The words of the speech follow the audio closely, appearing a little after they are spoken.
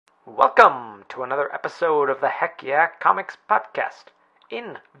Welcome to another episode of the Heck Yeah Comics Podcast.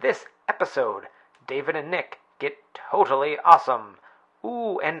 In this episode, David and Nick get totally awesome,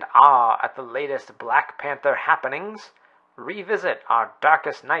 ooh and ah at the latest Black Panther happenings, revisit our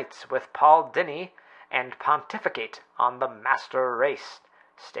darkest nights with Paul Dini, and pontificate on the Master Race.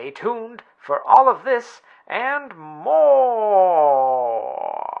 Stay tuned for all of this and more!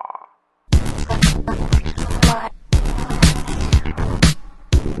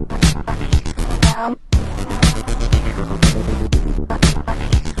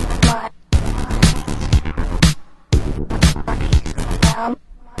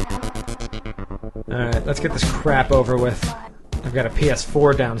 Alright, let's get this crap over with. I've got a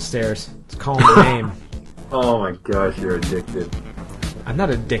PS4 downstairs. It's calling my name. Oh my gosh, you're addicted. I'm not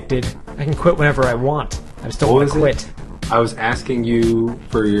addicted. I can quit whenever I want. I just don't want to quit. I was asking you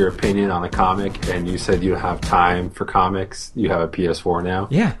for your opinion on a comic, and you said you have time for comics. You have a PS4 now?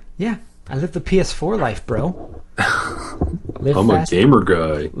 Yeah. I live the PS4 life, bro. I'm a gamer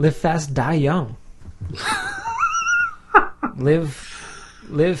guy. Live fast, die young. Live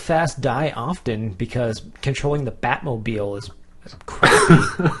fast, die often, because controlling the Batmobile is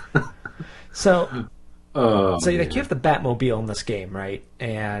crappy. So you have the Batmobile in this game, right?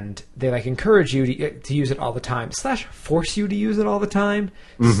 And they encourage you to use it all the time, / force you to use it all the time.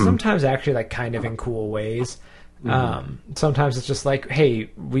 Mm-hmm. Sometimes actually kind of in cool ways. Mm-hmm. Sometimes it's just hey,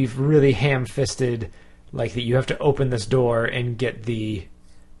 we've really ham-fisted that you have to open this door and get the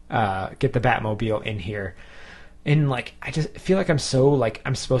Batmobile in here. And I just feel I'm so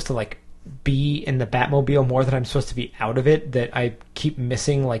I'm supposed to be in the Batmobile more than I'm supposed to be out of it, that I keep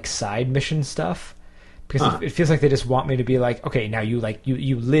missing side mission stuff. Because it feels they just want me to be okay, now you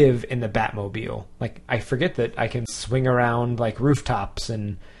live in the Batmobile. I forget that I can swing around rooftops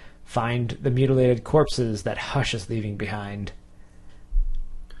and find the mutilated corpses that Hush is leaving behind.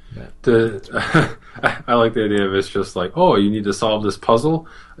 I like the idea of it's just you need to solve this puzzle.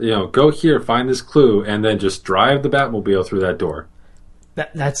 Go here, find this clue, and then just drive the Batmobile through that door.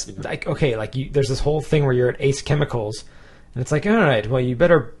 That's okay. There's this whole thing where you're at Ace Chemicals, and it's all right. Well, you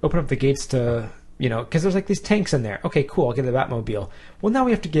better open up the gates to. Because there's these tanks in there. Okay, cool, I'll get the Batmobile. Well, now we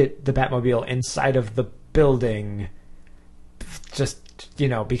have to get the Batmobile inside of the building. Just,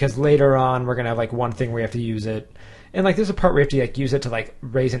 because later on we're going to have, one thing where you have to use it. And, there's a part where you have to, use it to,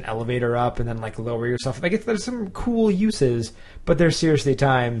 raise an elevator up and then, lower yourself. There's some cool uses, but there's seriously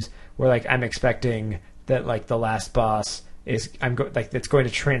times where, I'm expecting that, the last boss is, it's going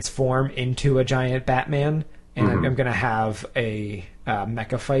to transform into a giant Batman. And mm-hmm. I'm going to have a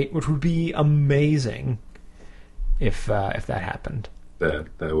mecha fight, which would be amazing if that happened. That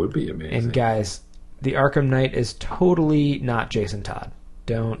would be amazing. And guys, the Arkham Knight is totally not Jason Todd.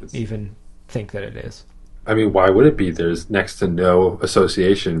 Don't even think that it is. I mean, why would it be? There's next to no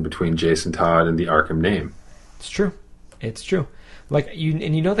association between Jason Todd and the Arkham name. It's true. They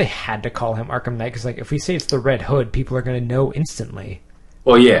had to call him Arkham Knight because, if we say it's the Red Hood, people are going to know instantly.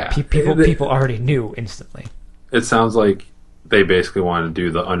 Well, yeah. People already knew instantly. It sounds like they basically wanted to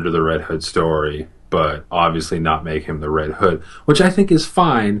do the Under the Red Hood story, but obviously not make him the Red Hood, which I think is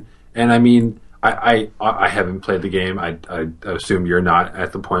fine. And I mean, I haven't played the game. I assume you're not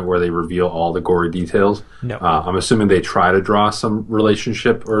at the point where they reveal all the gory details. No. I'm assuming they try to draw some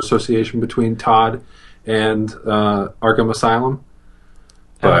relationship or association between Todd and Arkham Asylum.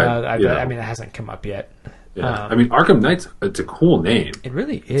 But, I mean, that hasn't come up yet. Yeah. I mean, Arkham Knight's it's a cool name. It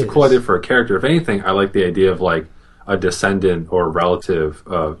really is. It's a cool idea for a character. If anything, I like the idea of a descendant or relative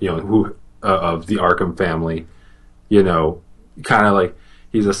of of the Arkham family. Kind of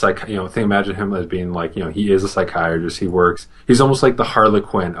he's a imagine him as being he is a psychiatrist. He's almost like the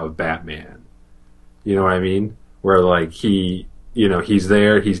Harlequin of Batman. You know what I mean? Where he's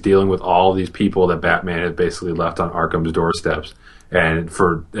there. He's dealing with all these people that Batman had basically left on Arkham's doorsteps. And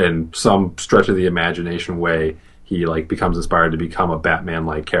in some stretch of the imagination way, he becomes inspired to become a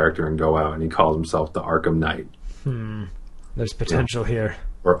Batman-like character and go out, and he calls himself the Arkham Knight. There's potential here.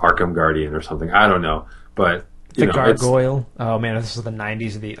 Or Arkham Guardian or something. I don't know, but the Gargoyle. Oh man, this was the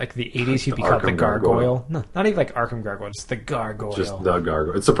 '90s. The 80s, he'd be called the Gargoyle. No, not even Arkham Gargoyle. Just the Gargoyle. Just the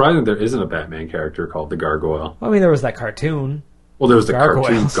Gargoyle. It's surprising there isn't a Batman character called the Gargoyle. Well, I mean, there was that cartoon. Well, there was the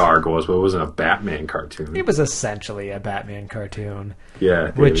cartoon Gargoyles, but it wasn't a Batman cartoon. It was essentially a Batman cartoon. Yeah,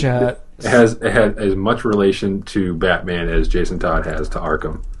 David. Which it had as much relation to Batman as Jason Todd has to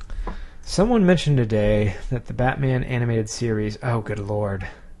Arkham. Someone mentioned today that the Batman animated series, oh good lord,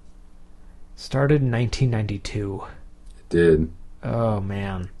 started in 1992. It did. Oh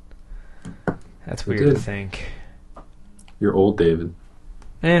man, that's weird to think. You're old, David.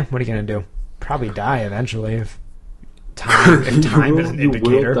 What are you gonna do? Probably die eventually. time is an you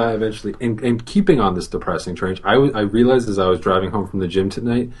indicator. will die eventually. And keeping on this depressing train, I realized as I was driving home from the gym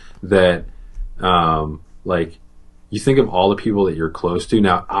tonight that, like, you think of all the people that you're close to.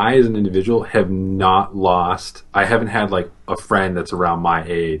 Now, I, as an individual, have not lost. I haven't had like a friend that's around my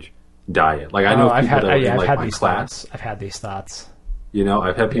age die yet. Like I know people that are in like my class. I've had these thoughts. You know,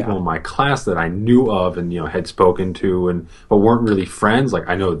 I've had people in my class that I knew of and had spoken to, but weren't really friends. Like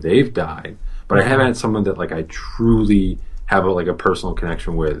I know they've died, but I haven't had someone that like I truly have a personal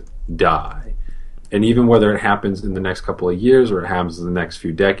connection with die. And even whether it happens in the next couple of years or it happens in the next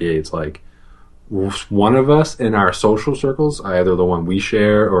few decades, like, one of us in our social circles, either the one we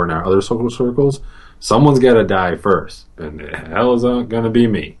share or in our other social circles, someone's got to die first. And the hell is it going to be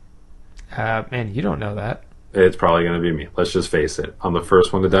me? Man, you don't know that. It's probably going to be me. Let's just face it. I'm the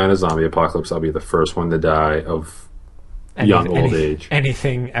first one to die in a zombie apocalypse. I'll be the first one to die of young old age.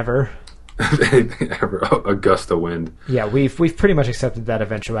 Anything ever. Anything ever. A gust of wind. Yeah, we've pretty much accepted that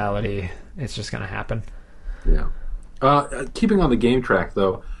eventuality. It's just going to happen. Yeah. Keeping on the game track,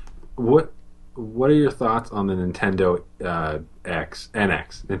 though, what are your thoughts on the Nintendo NX?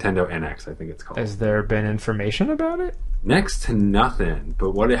 Nintendo NX, I think it's called. Has there been information about it? Next to nothing.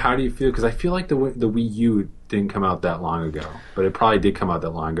 But how do you feel? Because I feel like the Wii U didn't come out that long ago. But it probably did come out that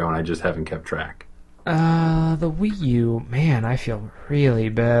long ago, and I just haven't kept track. The Wii U, man, I feel really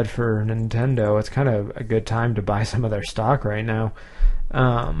bad for Nintendo. It's kind of a good time to buy some of their stock right now.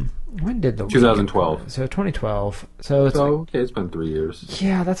 When did the 2012. So 2012. So okay, it's been 3 years.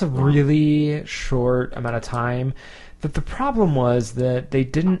 Yeah, that's a really short amount of time. But the problem was that they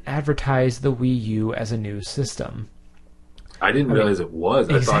didn't advertise the Wii U as a new system. I didn't realize it was.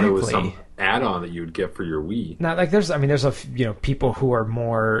 I thought it was some Exactly. add-on that you would get for your Wii. Now, like, there's a people who are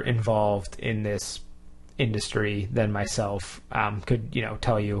more involved in this industry than myself could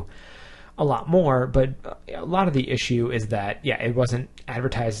tell you a lot more, but a lot of the issue is that it wasn't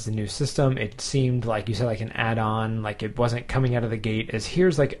advertised as a new system. It seemed like you said, like an add-on, like it wasn't coming out of the gate as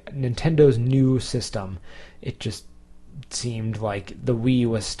here's like Nintendo's new system. It just seemed like the Wii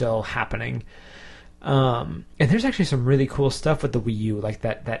was still happening. And there's actually some really cool stuff with the Wii U, like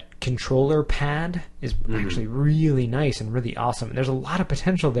that controller pad is actually really nice and really awesome. And there's a lot of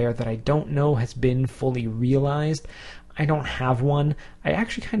potential there that I don't know has been fully realized. I don't have one. I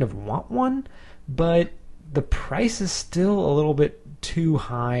actually kind of want one, but the price is still a little bit too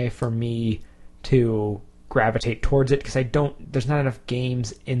high for me to gravitate towards it because there's not enough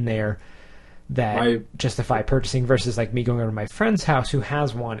games in there that justify purchasing versus like me going over to my friend's house who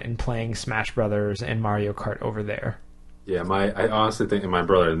has one and playing Smash Brothers and Mario Kart over there. Yeah, I honestly think, and my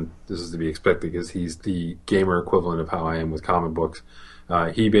brother, and this is to be expected because he's the gamer equivalent of how I am with comic books.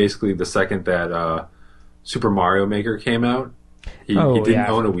 He basically, the second that Super Mario Maker came out, he didn't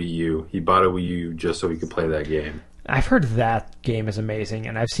own a Wii U. He bought a Wii U just so he could play that game. I've heard that game is amazing,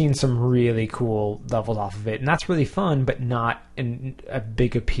 and I've seen some really cool levels off of it, and that's really fun, but not a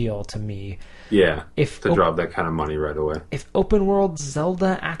big appeal to me. Yeah, to drop that kind of money right away. If open world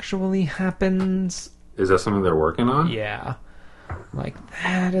Zelda actually happens... Is that something they're working on? Yeah. Like,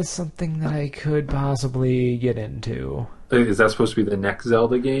 that is something that I could possibly get into. Is that supposed to be the next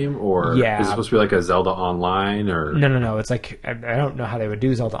Zelda game, or is it supposed to be like a Zelda Online, or No. It's like I don't know how they would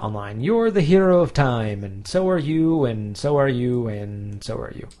do Zelda Online. You're the hero of time, and so are you, and so are you, and so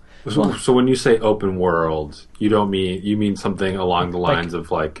are you. So when you say open world, you mean something along the lines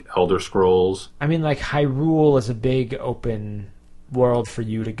of like Elder Scrolls? I mean, like Hyrule is a big open world for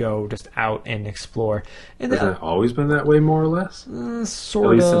you to go just out and explore. And Hasn't it always been that way, more or less? Sort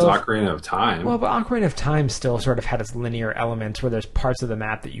of. At least of. since Ocarina of Time. Well, but Ocarina of Time still sort of had its linear elements where there's parts of the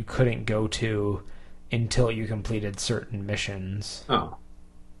map that you couldn't go to until you completed certain missions. Oh.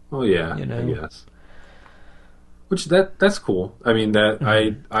 Well, yeah, I guess. Which, that's cool. I mean,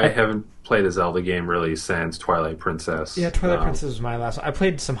 I haven't played a Zelda game really since Twilight Princess. Yeah, Twilight Princess was my last one. I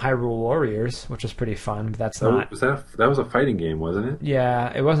played some Hyrule Warriors, which was pretty fun, but that's not... That was a fighting game, wasn't it?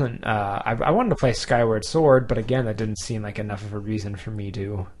 Yeah, it wasn't... I wanted to play Skyward Sword, but again, that didn't seem like enough of a reason for me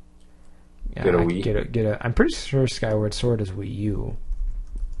to... get a Wii? I'm pretty sure Skyward Sword is Wii U.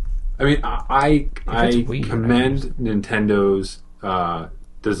 I mean, I commend Nintendo's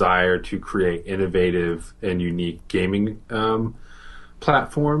desire to create innovative and unique gaming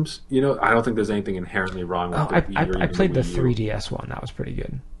platforms. I don't think there's anything inherently wrong with the Wii or I played the Wii U. 3DS one. That was pretty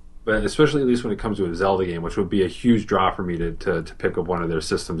good. But especially at least when it comes to a Zelda game, which would be a huge draw for me to pick up one of their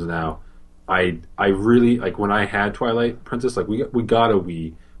systems now. I really, like, when I had Twilight Princess, like, we got a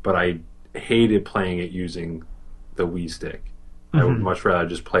Wii, but I hated playing it using the Wii stick. I would much rather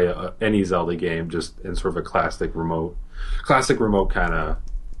just play any Zelda game just in sort of a classic remote kind of...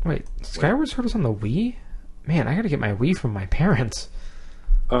 Wait, Skyward Sword was on the Wii? Man, I gotta get my Wii from my parents.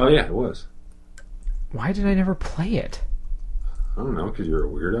 Oh, yeah, it was. Why did I never play it? I don't know, because you're a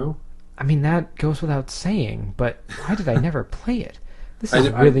weirdo? I mean, that goes without saying, but why did I never play it? This is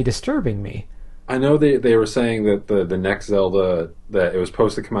really disturbing me. I know they were saying that the next Zelda, that it was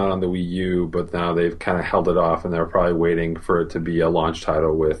supposed to come out on the Wii U, but now they've kind of held it off, and they're probably waiting for it to be a launch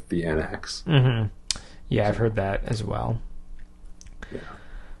title with the NX. Mm-hmm. Yeah, I've heard that as well. Yeah,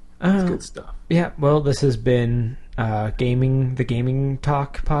 that's good stuff. Yeah, well, this has been the Gaming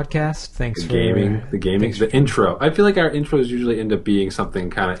Talk podcast. Thanks for the intro. I feel like our intros usually end up being something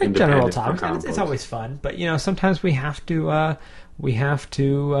kind of independent. General talk. It's always fun, but sometimes we have to.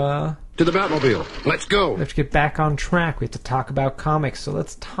 To the Batmobile. Let's go. We have to get back on track. We have to talk about comics. So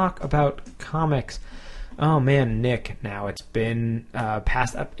let's talk about comics. Oh man, Nick, now it's been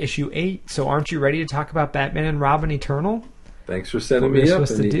past issue 8. So aren't you ready to talk about Batman and Robin Eternal? Thanks for setting me up,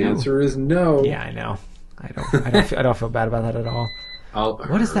 and the answer is no. Yeah, I know. I don't feel bad about that at all.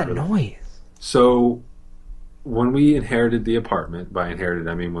 What is that noise? So when we inherited the apartment, by inherited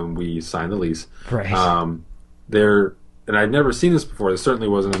I mean when we signed the lease, right? And I'd never seen this before. This certainly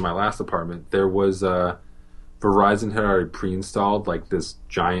wasn't in my last apartment. There was Verizon had already pre-installed like this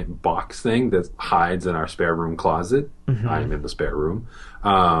giant box thing that hides in our spare room closet. Mm-hmm. I'm in the spare room.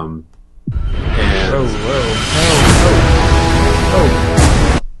 And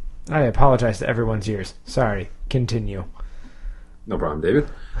I apologize to everyone's ears. Sorry. Continue. No problem, David.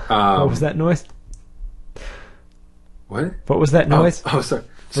 What was that noise? What? What was that noise? Oh, sorry.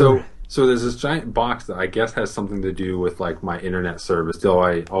 So there's this giant box that I guess has something to do with like my internet service. Though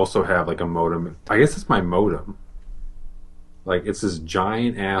I also have like a modem. I guess it's my modem. Like it's this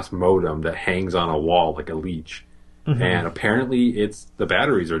giant ass modem that hangs on a wall like a leech, and apparently the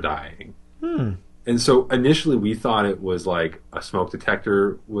batteries are dying. And so initially we thought it was like a smoke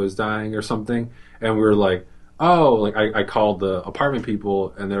detector was dying or something, and we were like, oh, like I called the apartment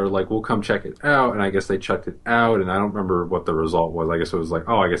people, and they were like, we'll come check it out. And I guess they checked it out, and I don't remember what the result was. I guess it was like,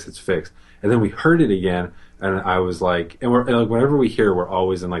 oh, I guess it's fixed. And then we heard it again, and I was like, and like, whenever we hear, we're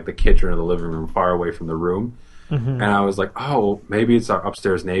always in like the kitchen or the living room, far away from the room. And I was like, oh, maybe it's our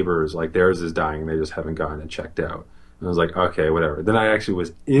upstairs neighbors, like theirs is dying, and they just haven't gotten it checked out. And I was like, okay, whatever. Then I actually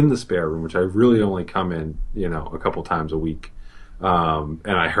was in the spare room, which I really only come in, a couple times a week, and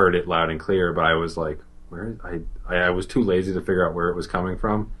I heard it loud and clear, but I was like, I was too lazy to figure out where it was coming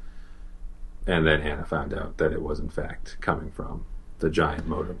from, and then Anna found out that it was in fact coming from the giant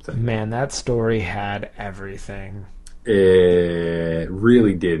modem thing. Man, that story had everything. It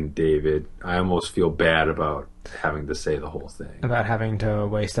really didn't, David. I almost feel bad about having to say the whole thing. About having to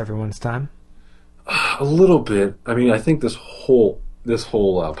waste everyone's time? A little bit. I mean, I think this whole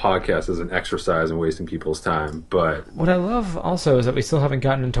podcast is an exercise in wasting people's time, but what I love also is that we still haven't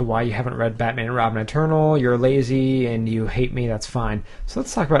gotten into why you haven't read Batman and Robin Eternal. You're lazy and you hate me. That's fine. So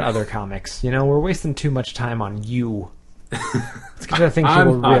let's talk about other comics. We're wasting too much time on you. Let's get to the things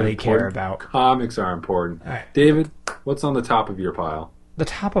people really care about. Comics are important. All right. David, what's on the top of your pile? The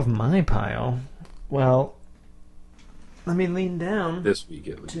top of my pile? Well, let me lean down this week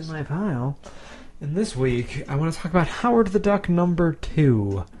at least to my pile. And this week, I want to talk about Howard the Duck number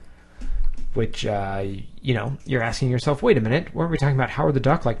 2, which, you're asking yourself, wait a minute, weren't we talking about Howard the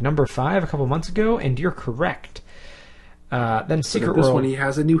Duck like number 5 a couple months ago? And you're correct. Then Secret World... This one he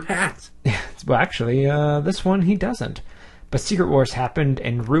has a new hat. Well, actually, this one he doesn't. But Secret Wars happened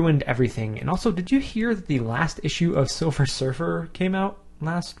and ruined everything. And also, did you hear that the last issue of Silver Surfer came out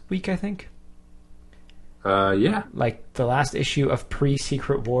last week, I think? Yeah. Like, the last issue of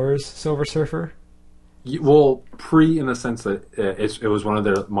pre-Secret Wars Silver Surfer? Well, in the sense that it was one of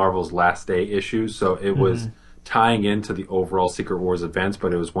their Marvel's last day issues, so it was tying into the overall Secret Wars events,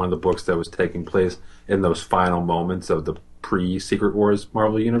 but it was one of the books that was taking place in those final moments of the pre-Secret Wars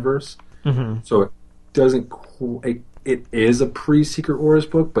Marvel Universe. So it doesn't... It is a pre-Secret Wars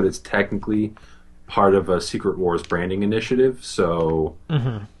book, but it's technically part of a Secret Wars branding initiative, so...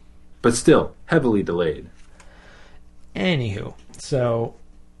 But still, heavily delayed. Anywho, so...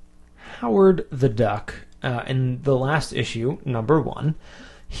 Howard the Duck, in the last issue, number 1,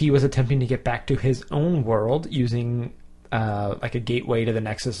 he was attempting to get back to his own world using like a gateway to the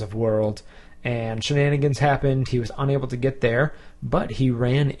Nexus of Worlds, and shenanigans happened. He was unable to get there, but he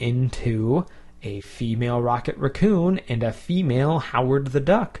ran into a female Rocket Raccoon and a female Howard the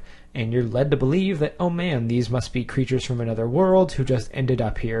Duck, and you're led to believe that, oh man, these must be creatures from another world who just ended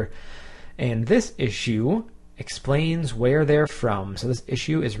up here. And this issue explains where they're from. So this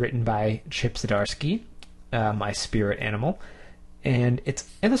issue is written by Chip Zdarsky, my spirit animal, and it's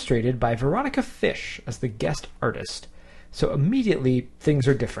illustrated by Veronica Fish as the guest artist. So immediately things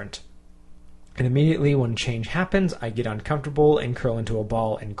are different. And immediately when change happens, I get uncomfortable and curl into a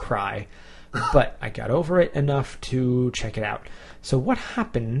ball and cry. But I got over it enough to check it out. So what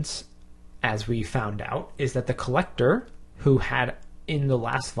happens, as we found out, is that the collector, who had in the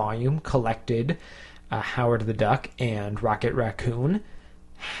last volume collected Howard the Duck and Rocket Raccoon,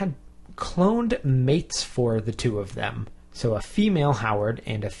 had cloned mates for the two of them. So a female Howard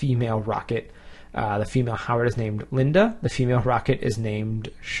and a female Rocket. The female Howard is named Linda. The female Rocket is named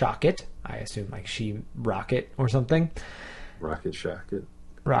Shocket. I assume like she Rocket or something. Rocket Shocket.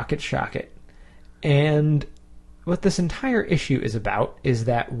 Rocket Shocket. And what this entire issue is about is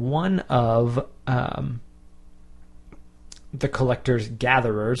that one of the collector's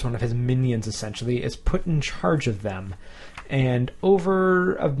gatherers, one of his minions essentially, is put in charge of them. And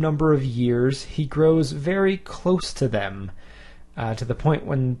over a number of years, he grows very close to them, to the point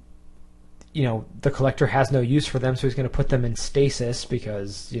when, the collector has no use for them, so he's going to put them in stasis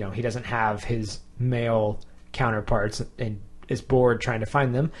because, he doesn't have his male counterparts and is bored trying to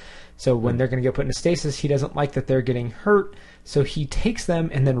find them. So when they're going to get put into stasis, he doesn't like that they're getting hurt, so he takes them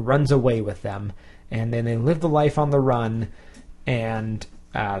and then runs away with them. And then they live the life on the run, and,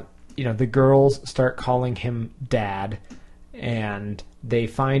 the girls start calling him Dad, and they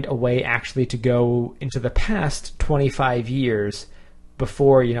find a way actually to go into the past 25 years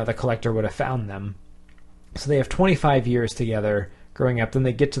before, the collector would have found them. So they have 25 years together growing up. Then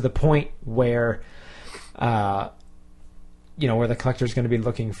they get to the point where, where the collector's going to be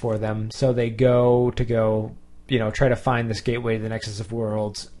looking for them. So they go, try to find this gateway to the Nexus of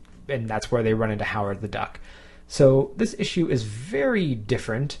Worlds, and that's where they run into Howard the Duck. So this issue is very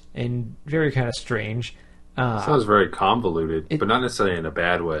different and very kind of strange. Sounds very convoluted, but not necessarily in a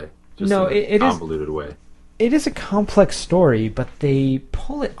bad way. Just in a convoluted way. It is a complex story, but they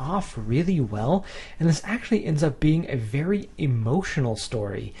pull it off really well, and this actually ends up being a very emotional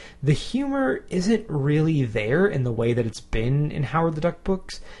story. The humor isn't really there in the way that it's been in Howard the Duck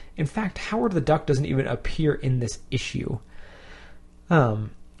books. In fact, Howard the Duck doesn't even appear in this issue.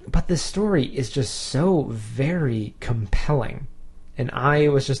 But this story is just so very compelling, and I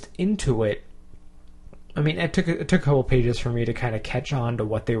was just into it. I mean, it took a couple pages for me to kind of catch on to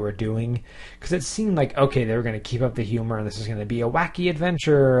what they were doing, because it seemed like, okay, they were going to keep up the humor, and this is going to be a wacky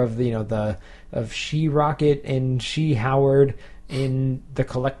adventure of She Rocket and She Howard in the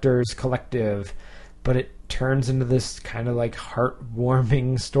Collector's Collective, but it turns into this kind of like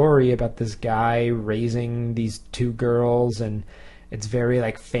heartwarming story about this guy raising these two girls, and it's very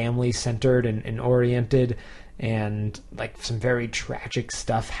like family centered and oriented, and like some very tragic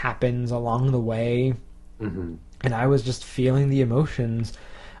stuff happens along the way. Mm-hmm. And I was just feeling the emotions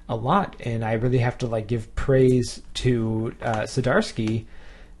a lot, and I really have to like give praise to Zdarsky.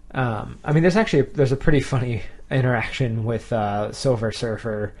 I mean, there's a pretty funny interaction with Silver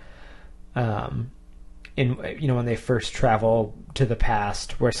Surfer, when they first travel to the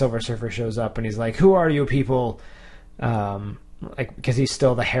past, where Silver Surfer shows up and he's like, "Who are you people?" Because he's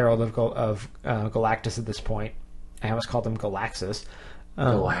still the herald of Galactus at this point. I almost called him Galaxus.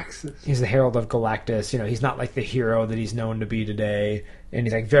 Galaxus. He's the herald of Galactus. He's not like the hero that he's known to be today. And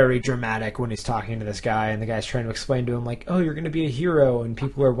he's like very dramatic when he's talking to this guy, and the guy's trying to explain to him like, "Oh, you're going to be a hero, and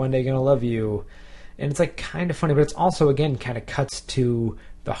people are one day going to love you." And it's like kind of funny, but it's also again kind of cuts to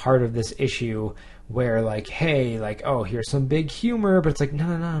the heart of this issue, where like, hey, like, oh, here's some big humor, but it's like,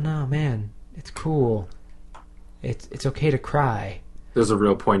 no, man, it's cool. It's okay to cry. There's a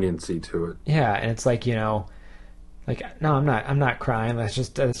real poignancy to it. Yeah, and it's like, like, no, I'm not crying. It's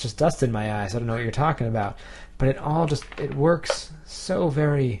just dust in my eyes. I don't know what you're talking about. But it works so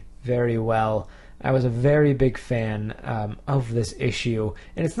very, very well. I was a very big fan of this issue,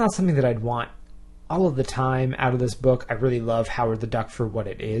 and it's not something that I'd want all of the time out of this book. I really love Howard the Duck for what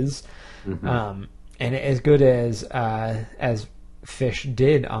it is. Mm-hmm. And as good as Fish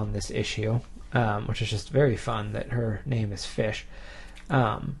did on this issue, which is just very fun that her name is Fish.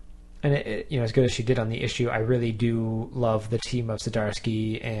 And as good as she did on the issue, I really do love the team of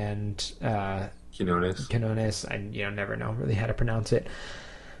Zdarsky and Quinones. I never know really how to pronounce it.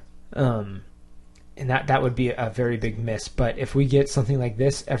 And that would be a very big miss. But if we get something like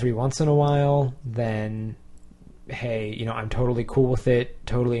this every once in a while, then hey, I'm totally cool with it,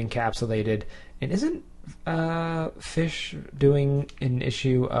 totally encapsulated. And isn't Fish doing an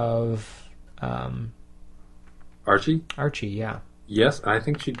issue of Archie? Archie, yeah. Yes, I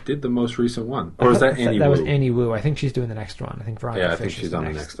think she did the most recent one. Or is that Annie Wu? That was Annie Wu. I think she's doing the next one. I think Veronica Fish Fish she's on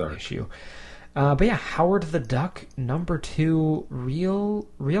the next arc. Issue. But yeah, Howard the Duck, #2,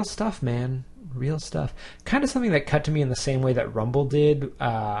 real stuff, man. Real stuff. Kind of something that cut to me in the same way that Rumble did.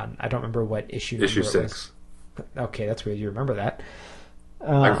 I don't remember what issue. Issue 6. Okay, that's weird. You remember that.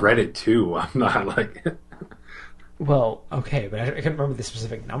 I've read it too. I'm not like. Well, okay, but I can't remember the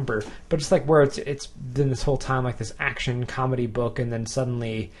specific number. But just like where it's been this whole time like this action comedy book, and then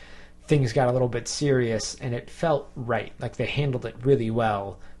suddenly things got a little bit serious, and it felt right. Like they handled it really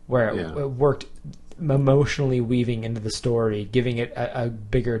well, where it worked emotionally weaving into the story, giving it a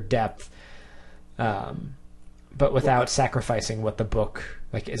bigger depth, but without sacrificing what the book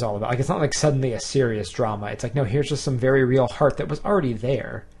like is all about. Like it's not like suddenly a serious drama. It's like, no, here's just some very real heart that was already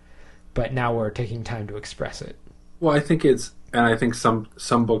there, but now we're taking time to express it. Well, I think I think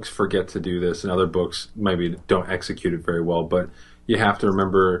some books forget to do this, and other books maybe don't execute it very well. But you have to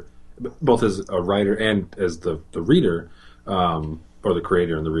remember, both as a writer and as the reader, or the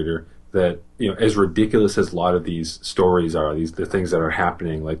creator and the reader, that as ridiculous as a lot of these stories are, the things that are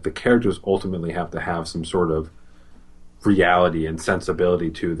happening, like the characters ultimately have to have some sort of reality and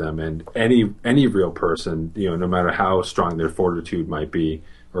sensibility to them, and any real person, no matter how strong their fortitude might be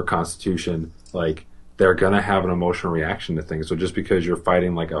or constitution, like they're gonna have an emotional reaction to things. So just because you're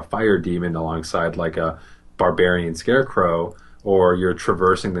fighting like a fire demon alongside like a barbarian scarecrow, or you're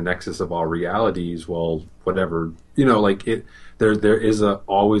traversing the nexus of all realities, well, whatever, like it, there is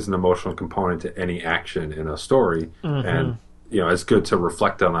always an emotional component to any action in a story, and it's good to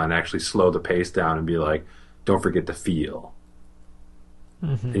reflect on that and actually slow the pace down and be like, don't forget to feel.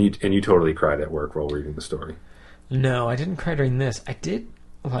 And you totally cried at work while reading the story. No, I didn't cry during this. I did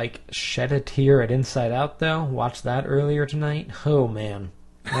like shed a tear at Inside Out though. Watched that earlier tonight. Oh man,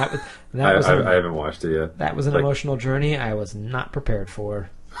 that was I haven't watched it yet. That was an emotional journey I was not prepared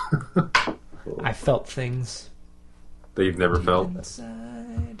for. I felt things that you've never felt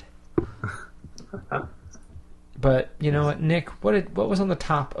inside. But you know what, Nick? What was on the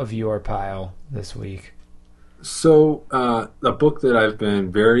top of your pile this week? So, a book that I've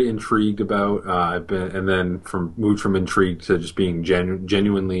been very intrigued about, moved from intrigued to just being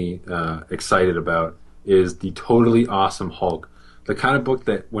genuinely excited about, is The Totally Awesome Hulk. The kind of book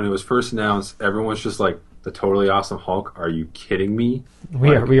that when it was first announced, everyone was just like, The Totally Awesome Hulk? Are you kidding me?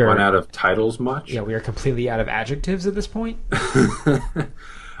 We are run out of titles much? Yeah, we are completely out of adjectives at this point.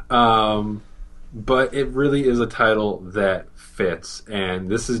 But it really is a title that fits, and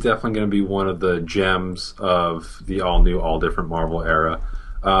this is definitely going to be one of the gems of the all-new, all-different Marvel era.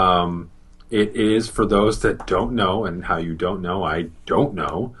 It is, for those that don't know, and how you don't know, I don't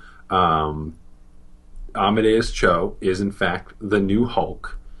know, Amadeus Cho is, in fact, the new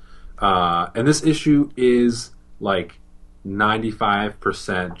Hulk. And this issue is, like,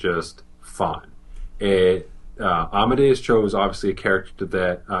 95% just fun. Amadeus Cho is obviously a character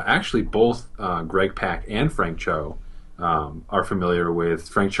that actually both Greg Pak and Frank Cho are familiar with.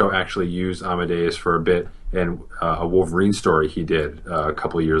 Frank Cho actually used Amadeus for a bit in a Wolverine story he did a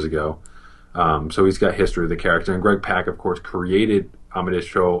couple of years ago. So he's got history with the character. And Greg Pak, of course, created Amadeus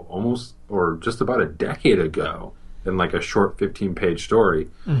Cho almost or just about a decade ago in like a short 15-page story.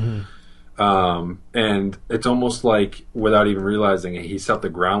 And it's almost like, without even realizing it, he set the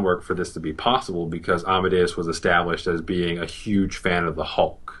groundwork for this to be possible, because Amadeus was established as being a huge fan of the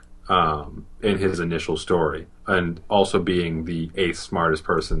Hulk in his initial story, and also being the 8th smartest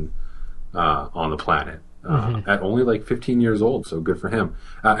person on the planet at only like 15 years old, so good for him.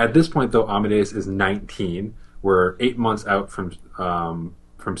 At this point, though, Amadeus is 19. We're 8 months out from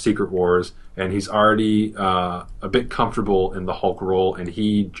Secret Wars, and he's already a bit comfortable in the Hulk role, and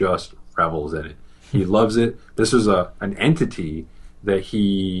he just revels in it. He loves it. This is an entity that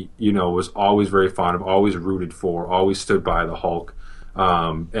he, was always very fond of, always rooted for, always stood by the Hulk.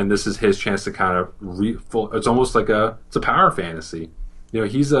 And this is his chance to kind of it's almost like it's a power fantasy.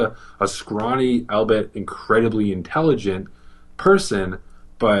 He's a scrawny, albeit incredibly intelligent person,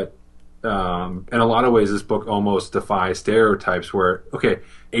 but in a lot of ways, this book almost defies stereotypes where, okay,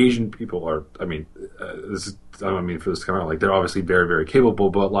 Asian people are, I don't mean for this to come out, like, they're obviously very, very capable,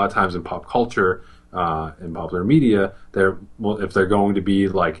 but a lot of times in pop culture, in popular media, if they're going to be,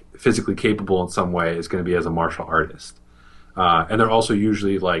 like, physically capable in some way, it's going to be as a martial artist. And they're also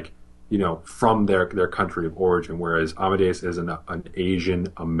usually, like, from their country of origin, whereas Amadeus is an Asian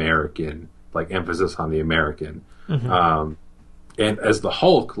American, like, emphasis on the American. And as the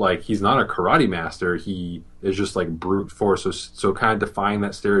Hulk, like, he's not a karate master. He is just like brute force. So kind of defying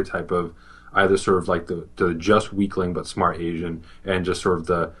that stereotype of either sort of like the just weakling but smart Asian, and just sort of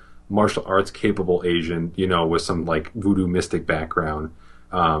the martial arts capable Asian, with some like voodoo mystic background.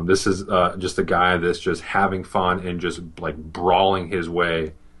 This is just a guy that's just having fun and just like brawling his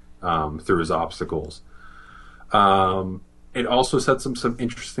way through his obstacles. It also sets up some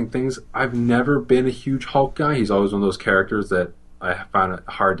interesting things. I've never been a huge Hulk guy. He's always one of those characters that I find it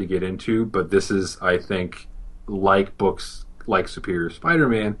hard to get into, but this is, I think, like books like Superior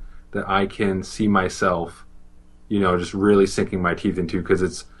Spider-Man, that I can see myself, just really sinking my teeth into, because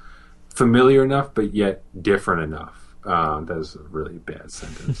it's familiar enough, but yet different enough. That is a really bad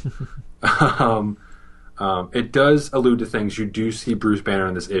sentence. It does allude to things. You do see Bruce Banner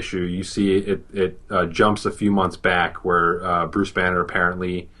in this issue. You see it jumps a few months back where Bruce Banner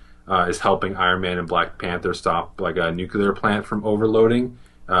apparently is helping Iron Man and Black Panther stop like a nuclear plant from overloading.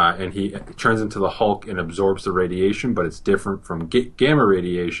 And he turns into the Hulk and absorbs the radiation, but it's different from gamma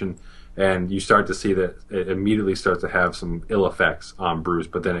radiation. And you start to see that it immediately starts to have some ill effects on Bruce,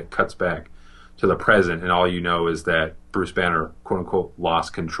 but then it cuts back to the present, and all you know is that Bruce Banner, quote-unquote,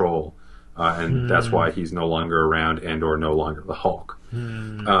 lost control. And that's why he's no longer around and or no longer the Hulk.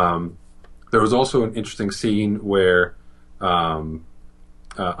 There was also an interesting scene where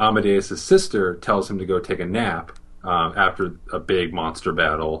Amadeus' sister tells him to go take a nap after a big monster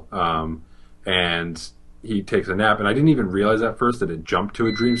battle, and he takes a nap. And I didn't even realize at first that it jumped to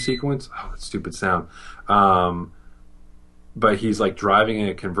a dream sequence. Oh, that stupid sound. But he's like driving in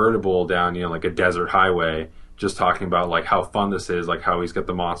a convertible down, like a desert highway, just talking about like how fun this is, like how he's got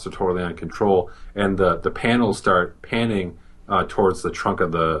the monster totally under control, and the panels start panning towards the trunk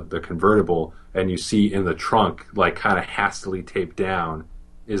of the convertible, and you see in the trunk, like kind of hastily taped down,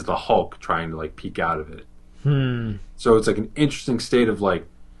 is the Hulk trying to like peek out of it. So it's like an interesting state of like,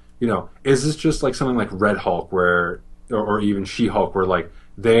 is this just like something like Red Hulk where, or even She-Hulk, where like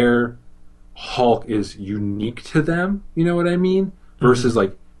their Hulk is unique to them, you know what I mean? Versus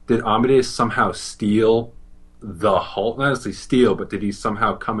like, did Amadeus somehow steal the Hulk? Not necessarily steal, but did he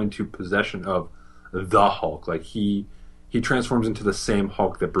somehow come into possession of the Hulk? Like he transforms into the same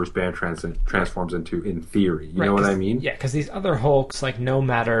Hulk that Bruce Banner transforms into in theory. You know what I mean? Yeah, because these other Hulks, like no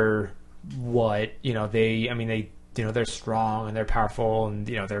matter what, they're strong and they're powerful and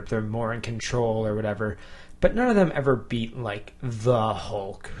they're more in control or whatever. But none of them ever beat like the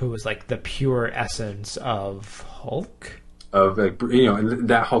Hulk, who was like the pure essence of Hulk. Of like, and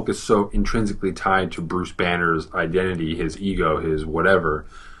that Hulk is so intrinsically tied to Bruce Banner's identity, his ego, his whatever.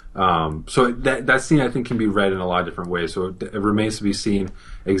 So that scene I think can be read in a lot of different ways. So it remains to be seen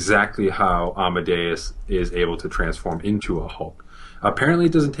exactly how Amadeus is able to transform into a Hulk. Apparently,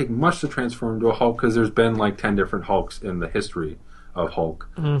 it doesn't take much to transform into a Hulk because there's been like 10 different Hulks in the history of Hulk.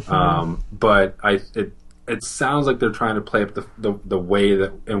 But it sounds like they're trying to play up the way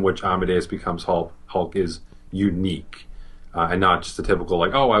that in which Amadeus becomes Hulk. Hulk is unique. And not just a typical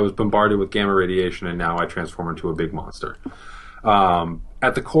like, oh, I was bombarded with gamma radiation and now I transform into a big monster.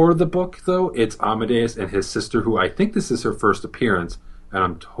 At the core of the book, though, it's Amadeus and his sister, who I think this is her first appearance, and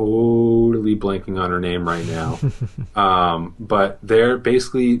I'm totally blanking on her name right now. But they're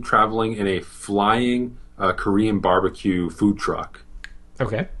basically traveling in a flying Korean barbecue food truck.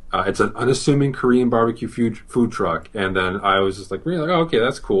 Okay. It's an unassuming Korean barbecue food truck, and then I was just like, really, oh, okay,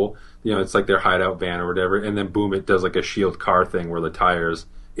 that's cool. It's like their hideout van or whatever, and then boom, it does like a shield car thing where the tires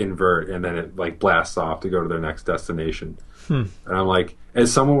invert, and then it like blasts off to go to their next destination. And I'm like,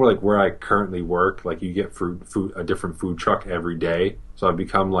 as someone where I currently work, like you get a different food truck every day, so I've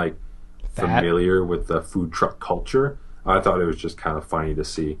become like familiar with the food truck culture. I thought it was just kind of funny to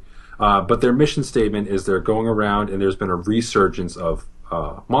see. But their mission statement is they're going around, and there's been a resurgence of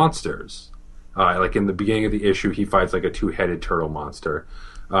monsters. Like in the beginning of the issue, he fights like a 2-headed turtle monster.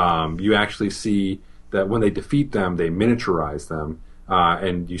 You actually see that when they defeat them, they miniaturize them,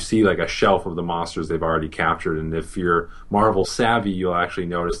 and you see like a shelf of the monsters they've already captured. And if you're Marvel savvy, you'll actually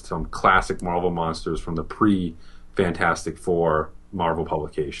notice some classic Marvel monsters from the pre-Fantastic Four Marvel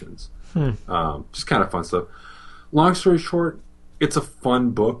publications. Just kind of fun stuff. Long story short, it's a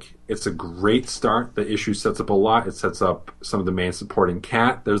fun book. It's a great start. The issue sets up a lot. It sets up some of the main supporting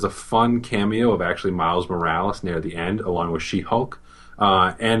cast. There's a fun cameo of actually Miles Morales near the end, along with She-Hulk.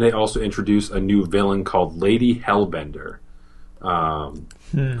 And they also introduce a new villain called Lady Hellbender,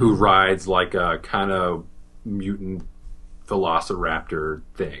 who rides like a kind of mutant velociraptor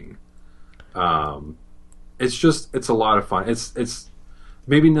thing. It's a lot of fun. It's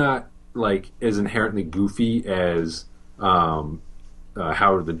maybe not like as inherently goofy as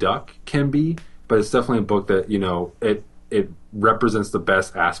Howard the Duck can be, but it's definitely a book that it represents the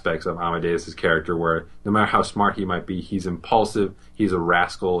best aspects of Amadeus' character, where no matter how smart he might be, he's impulsive, he's a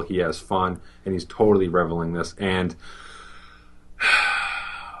rascal, he has fun, and he's totally reveling this. And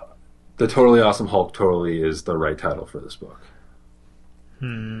The Totally Awesome Hulk totally is the right title for this book.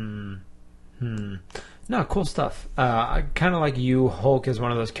 No, cool stuff. I kind of like you. Hulk is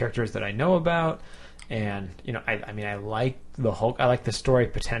one of those characters that I know about. And, I like the Hulk. I like the story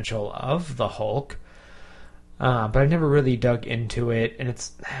potential of the Hulk. But I've never really dug into it, and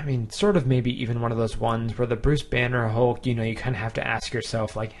it's, sort of maybe even one of those ones where the Bruce Banner Hulk, you kind of have to ask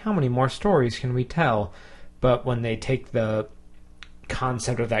yourself, like, how many more stories can we tell? But when they take the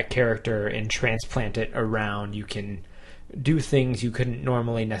concept of that character and transplant it around, you can do things you couldn't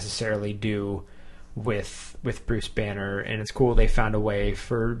normally necessarily do with Bruce Banner, and it's cool they found a way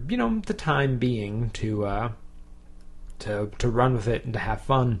for, the time being to run with it and to have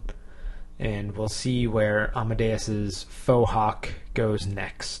fun. And we'll see where Amadeus's Faux Hawk goes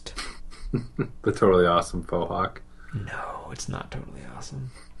next. The totally awesome Faux Hawk. No, it's not totally awesome.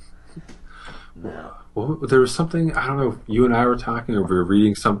 No. Well, there was something, I don't know if you and I were talking, or we were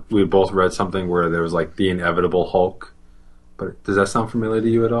reading we both read something where there was like the Inevitable Hulk. But does that sound familiar to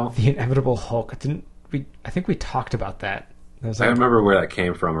you at all? The Inevitable Hulk. I think we talked about that. I don't remember where that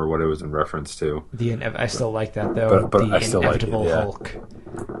came from or what it was in reference to. I still like that though. But the I still Inevitable like it, yeah. Hulk.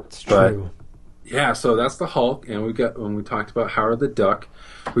 It's true. Yeah, so that's the Hulk, and when we talked about Howard the Duck,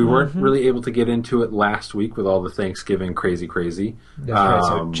 we weren't really able to get into it last week with all the Thanksgiving crazy. That's right.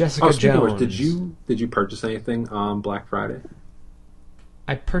 So Jessica Jones. Did you purchase anything on Black Friday?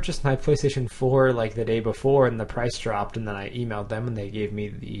 I purchased my PlayStation 4 like the day before, and the price dropped, and then I emailed them, and they gave me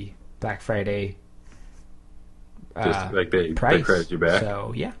the Black Friday just like they price. Credited you back.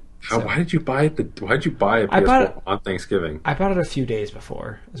 So yeah. Why did you buy it? Why did you buy a PS4 on Thanksgiving? I bought it a few days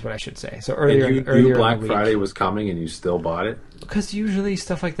before, is what I should say. So earlier, and earlier you Black in the week, Friday was coming, and you still bought it. Because usually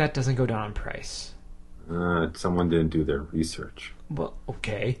stuff like that doesn't go down in price. Someone didn't do their research. Well,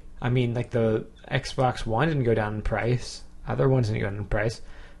 okay. Like the Xbox One didn't go down in price. Other ones didn't go down in price.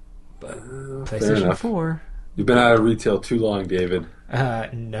 But PlayStation 4. You've been out of retail too long, David.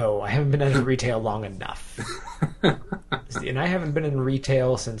 No, I haven't been out of retail long enough. And I haven't been in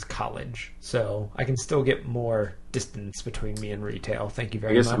retail since college, so I can still get more distance between me and retail. Thank you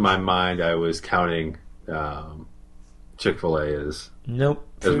very much. I guess in my mind I was counting Chick-fil-A as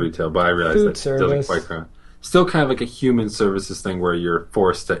retail, but I realized that doesn't quite count. Still kind of like a human services thing where you're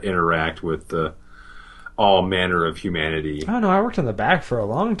forced to interact with all manner of humanity. Oh, no, I worked in the back for a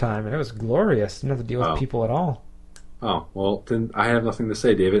long time, and it was glorious. Didn't have to deal with people at all. Oh, well, then I have nothing to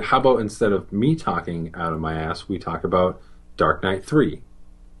say, David. How about instead of me talking out of my ass, we talk about Dark Knight 3.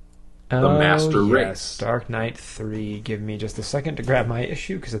 The Master Race. Dark Knight 3. Give me just a second to grab my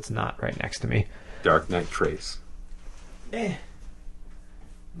issue, because it's not right next to me. Dark Knight Trace.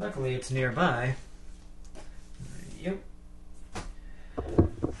 Luckily, it's nearby. Yep.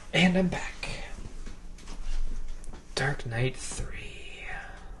 And I'm back. Dark Knight 3.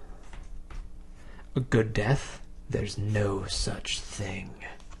 A good death? There's no such thing.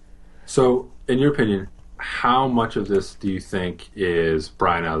 So, in your opinion, how much of this do you think is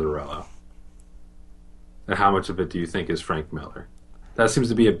Brian Azzarello? And how much of it do you think is Frank Miller? That seems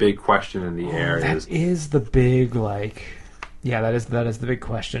to be a big question in the air. That is the big, that is the big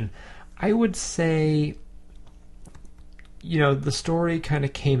question. I would say, the story kind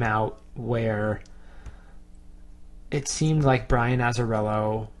of came out where it seemed like Brian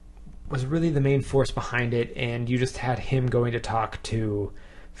Azzarello was really the main force behind it, and you just had him going to talk to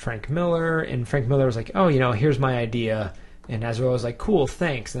Frank Miller, and Frank Miller was like, oh, here's my idea, and Azzarello was like, cool,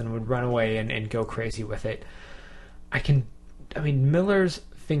 thanks, and then would run away and go crazy with it. Miller's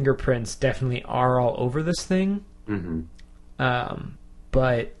fingerprints definitely are all over this thing,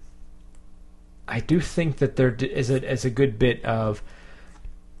 but I do think that there is a good bit of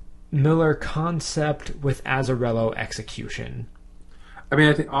Miller concept with Azzarello execution.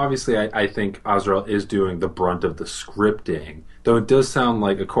 I think obviously I think Azzarello is doing the brunt of the scripting, though it does sound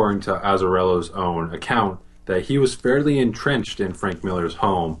like, according to Azzarello's own account, that he was fairly entrenched in Frank Miller's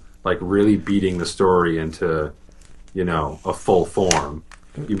home, like really beating the story into, a full form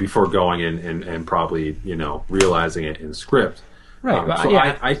before going in and probably, realizing it in script.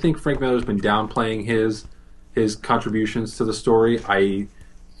 Right. I think Frank Miller's been downplaying his contributions to the story.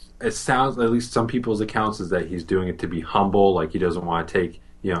 It sounds, at least some people's accounts, is that he's doing it to be humble, like he doesn't want to take,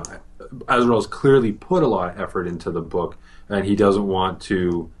 Azzarello's clearly put a lot of effort into the book, and he doesn't want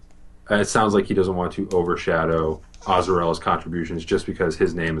to, it sounds like he doesn't want to overshadow Azzarello's contributions just because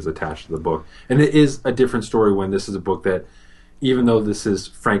his name is attached to the book. And it is a different story when this is a book that, even though this is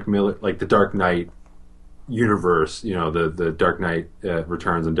Frank Miller, like the Dark Knight universe, the Dark Knight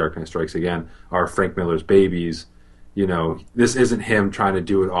Returns and Dark Knight Strikes Again are Frank Miller's babies. This isn't him trying to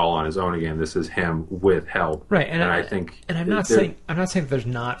do it all on his own again. This is him with help. Right, and I think, and I'm not saying that there's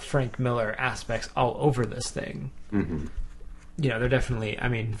not Frank Miller aspects all over this thing. Mm-hmm. They're definitely.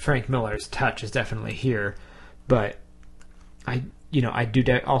 Frank Miller's touch is definitely here, but I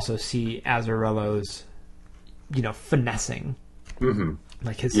do also see Azzarello's, finessing, mm-hmm.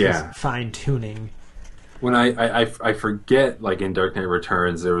 like his fine tuning. when I forget, like in Dark Knight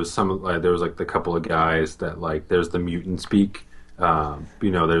Returns, there was like the couple of guys that like there's the mutant speak,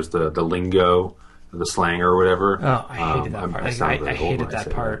 there's the lingo, the slang or whatever. Oh, I hated that part. I hated that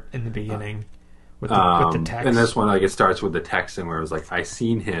part in the beginning with the text. And this one, like it starts with the texting where it was like, I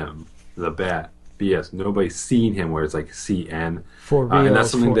seen him, the bat. But yes, nobody's seen him where it's like CN. For real, and that's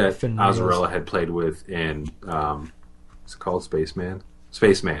something that Finn Azzarello had played with in what's it called, Spaceman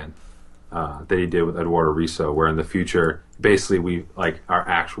that he did with Eduardo Risso, where in the future basically we like our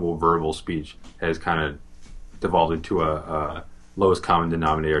actual verbal speech has kind of devolved into a lowest common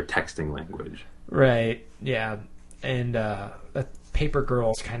denominator texting language. Right, yeah. And Paper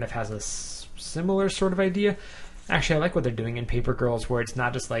Girls kind of has a similar sort of idea. Actually, I like what they're doing in Paper Girls, where it's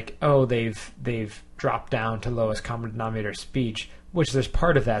not just like, oh, they've dropped down to lowest common denominator speech, which there's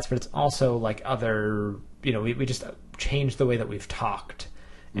part of that, but it's also like other, we just changed the way that we've talked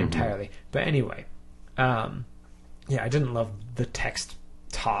entirely. But anyway, I didn't love the text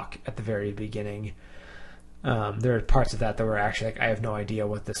talk at the very beginning. There are parts of that were actually like, I have no idea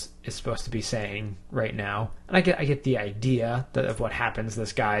what this is supposed to be saying right now. And I get the idea of what happens.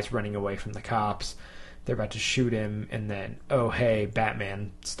 This guy's running away from the cops. They're about to shoot him, and then, oh, hey,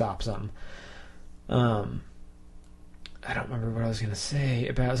 Batman stops him. I don't remember what I was going to say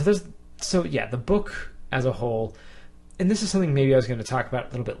about... the book as a whole, and this is something maybe I was going to talk about a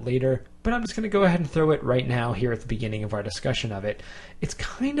little bit later, but I'm just going to go ahead and throw it right now here at the beginning of our discussion of it. It's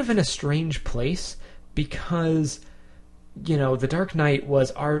kind of in a strange place because, The Dark Knight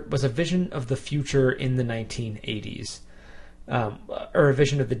was a vision of the future in the 1980s. Or a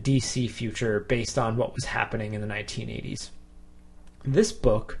vision of the DC future based on what was happening in the 1980s. This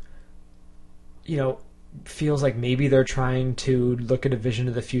book, feels like maybe they're trying to look at a vision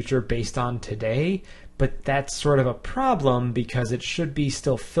of the future based on today, but that's sort of a problem because it should be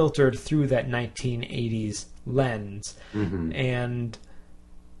still filtered through that 1980s lens. Mm-hmm. And,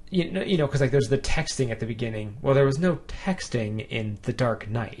 because like there's the texting at the beginning. Well, there was no texting in The Dark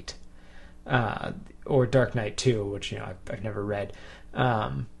Knight. Or Dark Knight 2, which I've never read,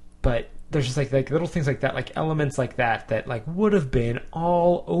 but there's just like little things like that, like elements like that like would have been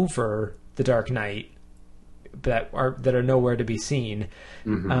all over The Dark Knight, that are nowhere to be seen.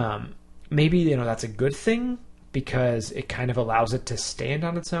 Mm-hmm. Maybe that's a good thing because it kind of allows it to stand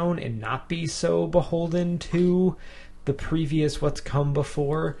on its own and not be so beholden to the previous what's come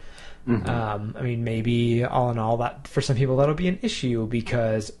before. Mm-hmm. Maybe all in all, that for some people that'll be an issue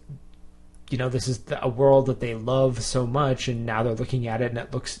because this is a world that they love so much, and now they're looking at it and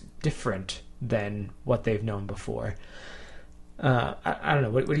it looks different than what they've known before. I don't know.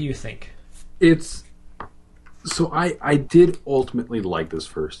 What do you think? I did ultimately like this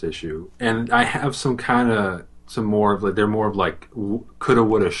first issue, and I have some more of like, they're more of like coulda,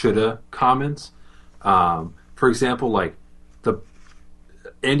 woulda, shoulda comments. For example, like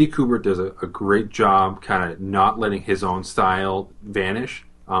Andy Kubert does a great job kind of not letting his own style vanish.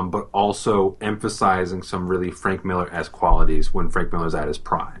 But also emphasizing some really Frank Miller-esque qualities when Frank Miller's at his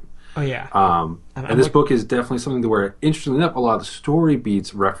prime. Oh, yeah. And this book is definitely something to where, interestingly enough, a lot of the story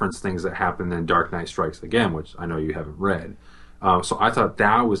beats reference things that happened in Dark Knight Strikes Again, which I know you haven't read. So I thought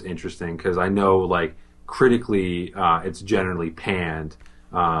that was interesting because I know, like, critically it's generally panned,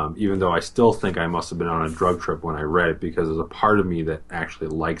 even though I still think I must have been on a drug trip when I read it because there's a part of me that actually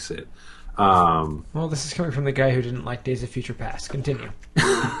likes it. Well, this is coming from the guy who didn't like Days of Future Past. Continue.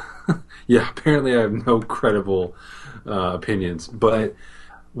 Yeah, apparently I have no credible opinions. But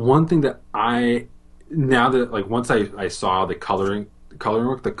one thing that once I saw the coloring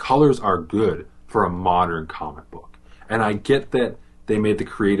work, the colors are good for a modern comic book. And I get that they made the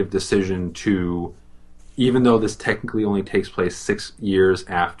creative decision to, even though this technically only takes place 6 years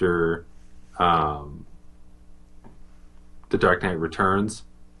after The Dark Knight Returns,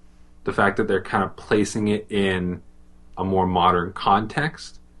 the fact that they're kind of placing it in a more modern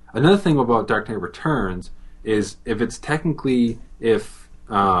context. Another thing about Dark Knight Returns is what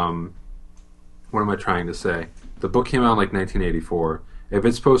am I trying to say? The book came out in like 1984. If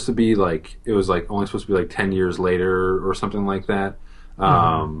it's supposed to be like, it was like only supposed to be like 10 years later or something like that,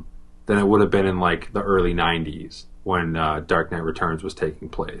 then it would have been in like the early 90s when Dark Knight Returns was taking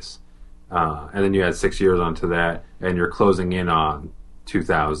place. And then you had 6 years onto that, and you're closing in on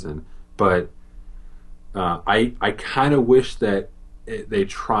 2000. But I kind of wish that they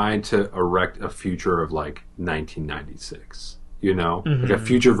tried to erect a future of like 1996, like a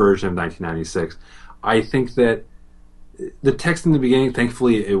future version of 1996. I think that the text in the beginning,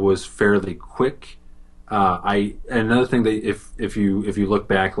 thankfully, it was fairly quick. And another thing that if you look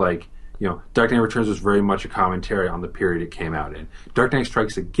back, like, Dark Knight Returns was very much a commentary on the period it came out in. Dark Knight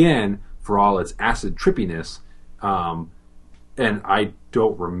Strikes Again for all its acid trippiness. And I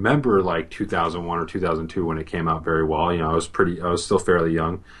don't remember like 2001 or 2002 when it came out very well. You know, I was still fairly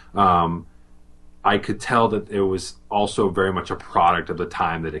young. I could tell that it was also very much a product of the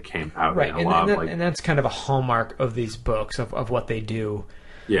time that it came out. Right, and that's kind of a hallmark of these books of what they do.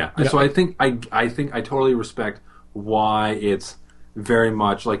 Yeah, so I think I totally respect why it's very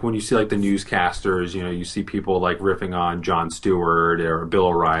much like when you see like the newscasters, you know, you see people like riffing on Jon Stewart or Bill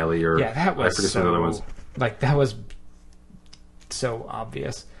O'Reilly or that was I forget some other ones. Like that was so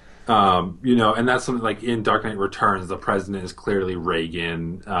obvious. You know, and that's something like in Dark Knight Returns, the president is clearly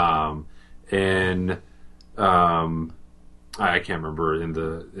Reagan. I can't remember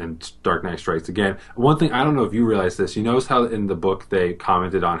in Dark Knight Strikes Again. One thing, I don't know if you realize this, you notice how in the book they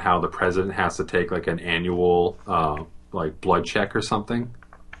commented on how the president has to take like an annual like blood check or something?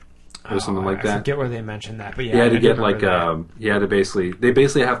 Or something like that. I forget where they mentioned that, but yeah. He had to get like he had to they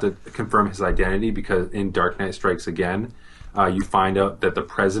basically have to confirm his identity because in Dark Knight Strikes Again, you find out that the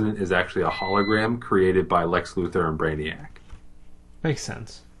president is actually a hologram created by Lex Luthor and Brainiac. Makes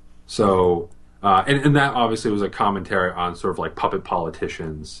sense. So, and that obviously was a commentary on sort of like puppet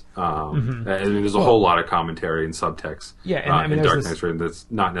politicians. And there's a whole lot of commentary and subtext. Yeah, and I mean, in Dark Knight's Written that's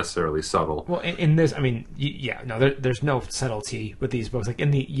not necessarily subtle. Well, in this, I mean, there's no subtlety with these books. Like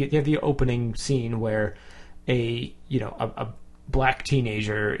you have the opening scene where a black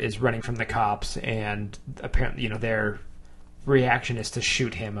teenager is running from the cops, and apparently, their reaction is to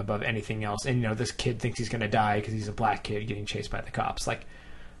shoot him above anything else. And this kid thinks he's going to die because he's a black kid getting chased by the cops. Like,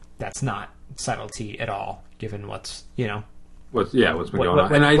 that's not subtlety at all, given what's been going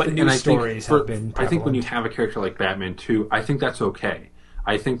on. And I think when you have a character like Batman too, I think that's okay.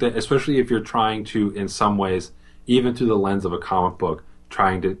 I think that especially if you're trying to, in some ways, even through the lens of a comic book,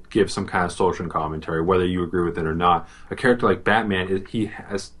 trying to give some kind of social commentary, whether you agree with it or not, a character like Batman, he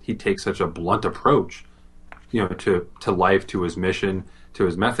takes such a blunt approach, to life, to his mission, to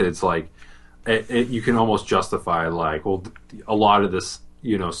his methods. Like, you can almost justify like, well, a lot of this,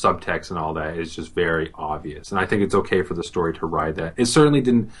 subtext and all that is just very obvious. And I think it's okay for the story to ride that. It certainly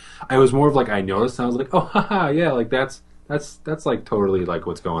didn't. I was more of like, I noticed and I was like, oh, haha, yeah, like that's like totally like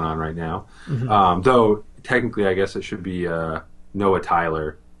what's going on right now. Mm-hmm. Though technically, I guess it should be Noah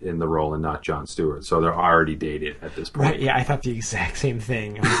Tyler in the role and not Jon Stewart. So they're already dated at this point. Right? Yeah, I thought the exact same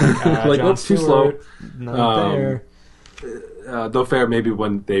thing. I was like, Jon Stewart, too slow. Not there. Though fair, maybe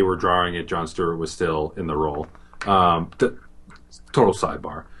when they were drawing it, Jon Stewart was still in the role. Total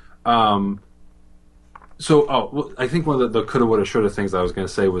sidebar. I think one of the coulda, woulda, shoulda things I was going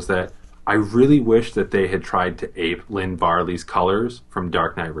to say was that I really wish that they had tried to ape Lynn Varley's colors from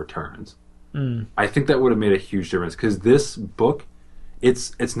Dark Knight Returns. I think that would have made a huge difference because this book,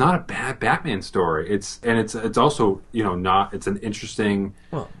 it's not a bad Batman story. It's also not. It's an interesting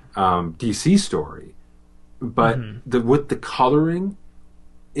DC story, but with the coloring,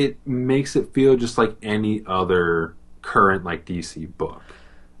 it makes it feel just like any other current like DC book.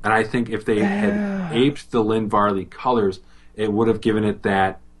 And I think if they had aped the Lynn Varley colors, it would have given it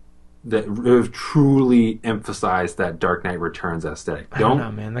that would have truly emphasized that Dark Knight Returns aesthetic. Don't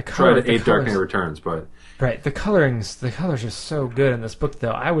know, man. Try to ape Dark Knight Returns, but right, the colors are so good in this book,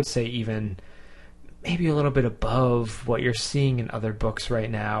 though. I would say even maybe a little bit above what you're seeing in other books right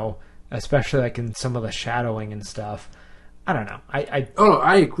now, especially like in some of the shadowing and stuff. I don't know.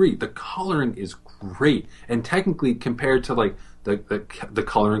 I agree. The coloring is great, and technically compared to like the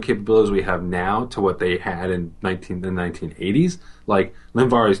coloring capabilities we have now to what they had in the 1980s, like Lynn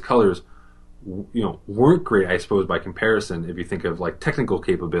Varley's colors, weren't great, I suppose, by comparison. If you think of like technical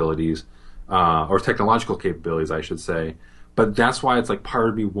capabilities or technological capabilities, I should say. But that's why it's like part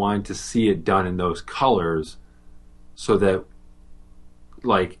of me wanting to see it done in those colors, so that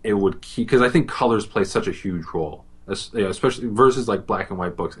like it would keep, because I think colors play such a huge role. Especially versus like black and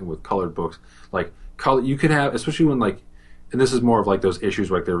white books and with colored books, like color, you could have, especially when like, and this is more of like those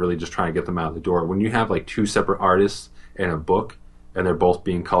issues where like they're really just trying to get them out of the door. When you have like two separate artists in a book and they're both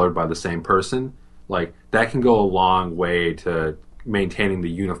being colored by the same person, like that can go a long way to maintaining the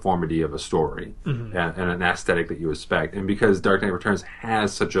uniformity of a story and an aesthetic that you expect. And because Dark Knight Returns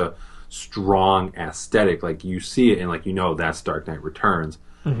has such a strong aesthetic, like you see it and like that's Dark Knight Returns.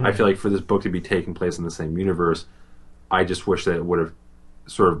 I feel like for this book to be taking place in the same universe, I just wish that it would have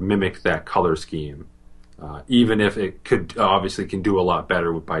sort of mimicked that color scheme, even if it could obviously can do a lot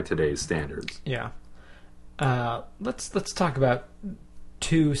better by today's standards. Yeah. Let's talk about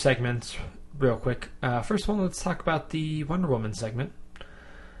two segments real quick. First one, let's talk about the Wonder Woman segment.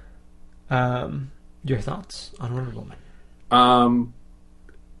 Your thoughts on Wonder Woman?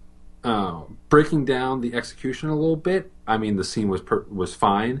 Breaking down the execution a little bit. I mean, the scene was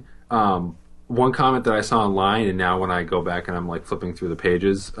fine. One comment that I saw online, and now when I go back and I'm like flipping through the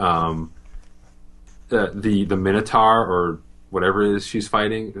pages, the Minotaur or whatever it is she's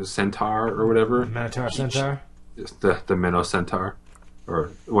fighting, Centaur or whatever. Minotaur Centaur? The Minnow Centaur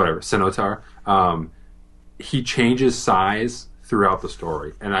or whatever, Cenotar. He changes size throughout the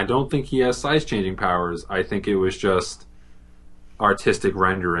story, and I don't think he has size changing powers. I think it was just artistic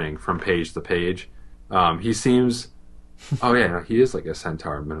rendering from page to page. He seems... Oh yeah, no, he is like a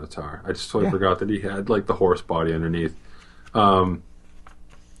centaur minotaur. I just totally forgot that he had like the horse body underneath.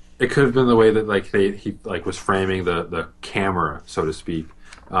 It could have been the way that like he like was framing the camera, so to speak,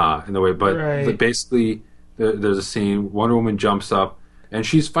 in the way. But basically, there's a scene. Wonder Woman jumps up and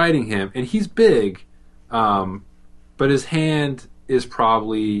she's fighting him, and he's big, but his hand is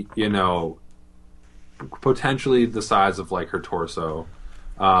probably potentially the size of like her torso.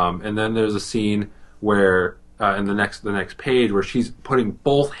 And then there's a scene where. In the next page, where she's putting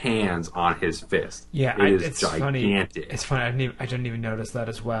both hands on his fist. Yeah, it's gigantic. Funny. It's funny. I didn't even notice that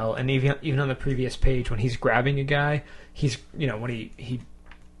as well. And even on the previous page, when he's grabbing a guy, he's when he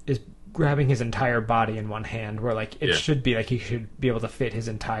is grabbing his entire body in one hand, where like it should be like he should be able to fit his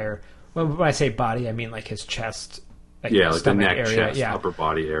entire. Well, when I say body, I mean like his chest, like the neck, area, chest, upper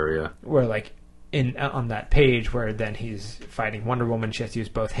body area, where like. On that page where then he's fighting Wonder Woman, she has to use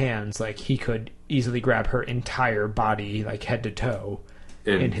both hands. Like he could easily grab her entire body, like head to toe,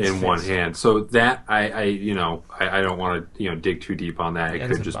 in one hand. So that I don't want to dig too deep on that. It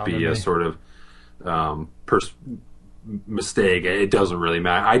could just be a sort of mistake. It doesn't really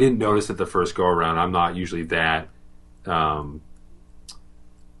matter. I didn't notice it the first go around. I'm not usually that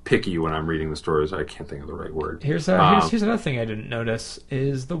picky when I'm reading the stories. I can't think of the right word. Here's another thing I didn't notice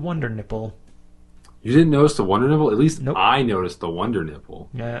is the Wonder Nipple. You didn't notice the Wonder Nipple? At least nope. I noticed the Wonder Nipple.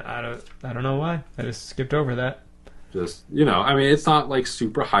 Yeah, I don't know why. I just skipped over that. Just I mean, it's not like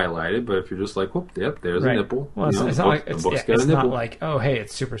super highlighted, but if you're just like, whoop, yep, there's a nipple. Well, it's not like, oh, hey,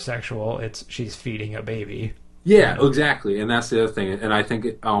 it's super sexual. It's she's feeding a baby. Yeah, exactly, and that's the other thing. And I think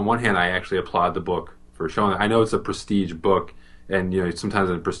on one hand, I actually applaud the book for showing that. I know it's a prestige book, and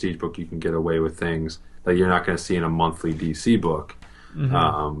sometimes in a prestige book you can get away with things that you're not going to see in a monthly DC book.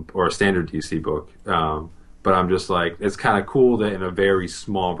 Mm-hmm. Or a standard DC book. But I'm just like, it's kind of cool that in a very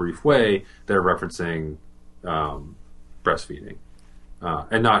small, brief way, they're referencing breastfeeding.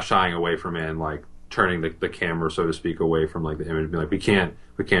 And not shying away from it and like turning the camera, so to speak, away from like the image and be like, we can't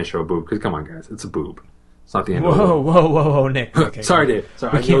show a boob, because come on guys, it's a boob. It's not the end of the world. Whoa, Nick. Okay, sorry, Dave.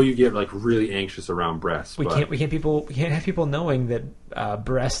 Sorry, I know you get like really anxious around breasts. We can't have people knowing that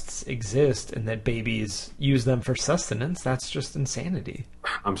breasts exist and that babies use them for sustenance. That's just insanity.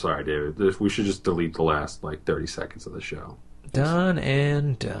 I'm sorry, David. We should just delete the last like 30 seconds of the show. Done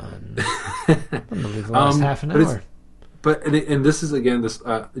and done. I'm gonna leave the last half an hour. And this is again this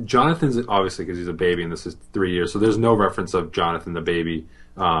Jonathan's obviously because he's a baby and this is 3 years, so there's no reference of Jonathan the baby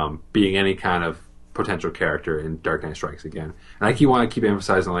being any kind of potential character in Dark Knight Strikes Again. And I want to keep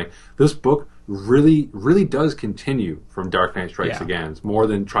emphasizing like this book really does continue from Dark Knight Strikes Again. It's more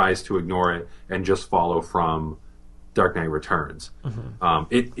than tries to ignore it and just follow from Dark Knight Returns. Mm-hmm.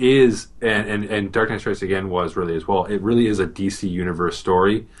 It is, and Dark Knight Strikes Again was really as well. It really is a DC Universe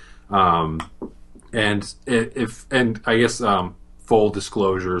story. And I guess full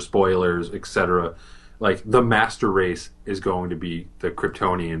disclosure, spoilers, etc. Like the master race is going to be the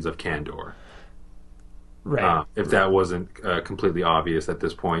Kryptonians of Kandor. Right. If that wasn't completely obvious at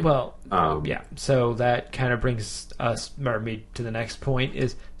this point. Well, yeah. So that kind of brings me to the next point: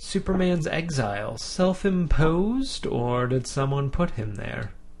 is Superman's exile self-imposed, or did someone put him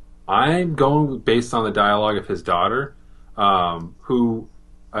there? I'm going based on the dialogue of his daughter, who,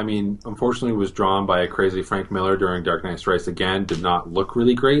 I mean, unfortunately was drawn by a crazy Frank Miller during Dark Knight Strikes Again. Did not look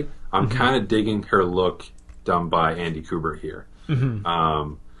really great. I'm kind of digging her look done by Andy Kubert here.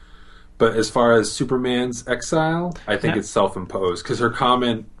 Mm-hmm. But as far as Superman's exile, I think it's self-imposed, because her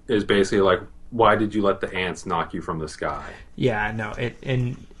comment is basically like, why did you let the ants knock you from the sky? Yeah, no,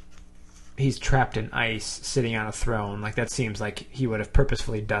 and he's trapped in ice, sitting on a throne. Like, that seems like he would have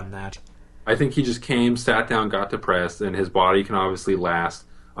purposefully done that. I think he just came, sat down, got depressed, and his body can obviously last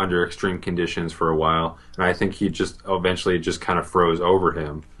under extreme conditions for a while. And I think he just eventually just kind of froze over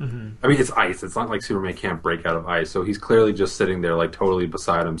him. Mm-hmm. I mean, it's ice. It's not like Superman can't break out of ice. So he's clearly just sitting there, like, totally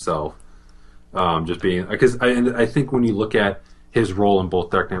beside himself. Just being, because I think when you look at his role in both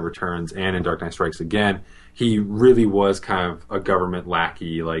Dark Knight Returns and in Dark Knight Strikes Again, he really was kind of a government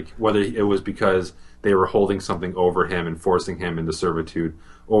lackey. Like, whether it was because they were holding something over him and forcing him into servitude,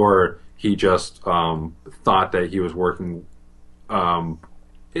 or he just thought that he was working,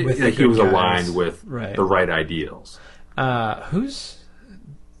 that he was aligned with the right ideals.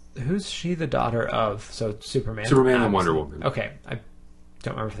 who's she the daughter of? So Superman. Superman and Wonder Woman. Okay, I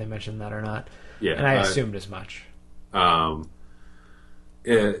don't remember if they mentioned that or not. Yeah, and I assumed as much. I'm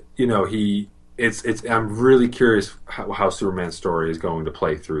really curious how Superman's story is going to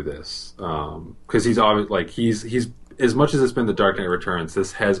play through this, because he's always like he's as much as it's been the Dark Knight Returns,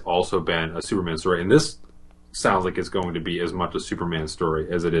 this has also been a Superman story, and this sounds like it's going to be as much a Superman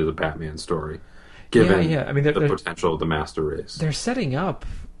story as it is a Batman story, given I mean, the potential of the Master Race. They're setting up,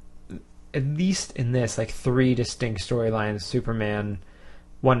 at least in this, like 3 distinct storylines: Superman,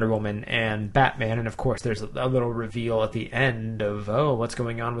 Wonder Woman, and Batman. And of course there's a little reveal at the end of, what's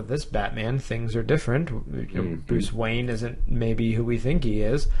going on with this Batman? Things are different. Bruce Wayne isn't maybe who we think he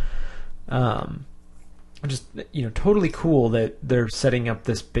is. Just, totally cool that they're setting up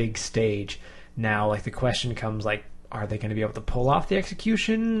this big stage. Now, like, the question comes, like, are they going to be able to pull off the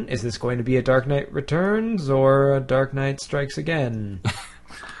execution? Is this going to be a Dark Knight Returns or a Dark Knight Strikes Again?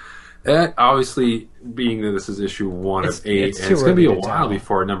 Obviously, being that this is issue 1 of 8, and it's going to be a while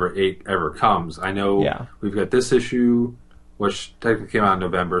before number 8 ever comes. I know we've got this issue, which technically came out in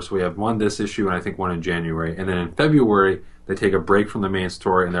November, so we have one this issue and I think one in January. And then in February, they take a break from the main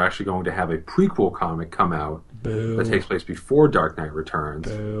story, and they're actually going to have a prequel comic come out that takes place before Dark Knight Returns,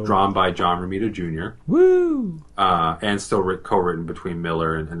 drawn by John Romita Jr. Woo! And still co-written between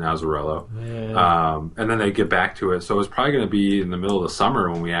Miller and Azzarello. And then they get back to it. So it's probably going to be in the middle of the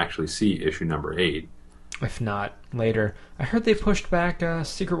summer when we actually see issue number 8. If not, later. I heard they pushed back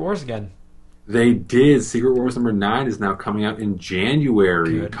Secret Wars again. They did. Secret Wars number 9 is now coming out in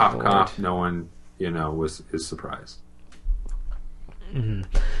January. Good cough, Lord. cough. No one, is surprised. Mm-hmm.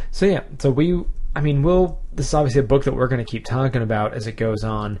 So yeah, this is obviously a book that we're going to keep talking about as it goes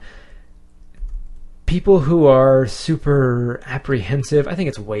on. People who are super apprehensive, I think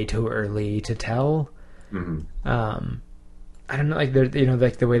it's way too early to tell. Mm-hmm. I don't know, like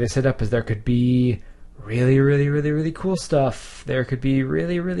like the way they set up is there could be really, really, really, really cool stuff. There could be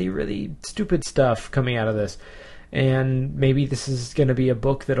really, really, really stupid stuff coming out of this, and maybe this is going to be a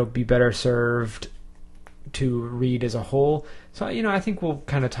book that'll be better served to read as a whole. So, I think we'll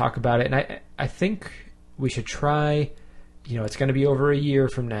kind of talk about it, and I think we should try, it's going to be over a year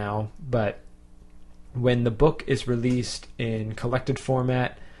from now, but when the book is released in collected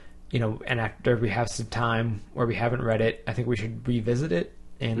format, and after we have some time where we haven't read it, I think we should revisit it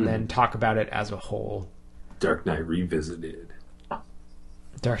and then talk about it as a whole. Dark Knight Revisited.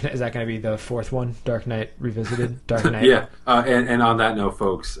 Dark Knight, is that going to be the 4th one? Dark Knight Revisited? Dark Knight. Yeah, and on that note,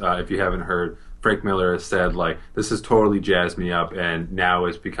 folks, if you haven't heard, Frank Miller has said, this has totally jazzed me up, and now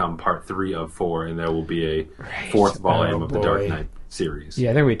it's become part 3 of 4, and there will be a 4th volume of the Dark Knight series. Yeah,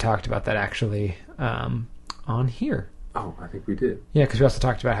 I think we talked about that actually on here. Oh, I think we did. Yeah, because we also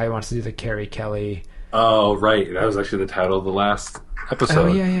talked about how he wants to do the Carrie Kelly. Oh, right. That was actually the title of the last episode.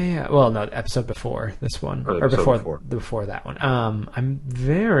 Oh, yeah. Well, no, the episode before this one. Or before that one. I'm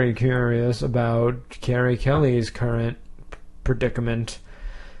very curious about Carrie Kelly's current predicament.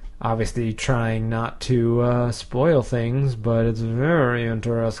 Obviously trying not to spoil things, but it's very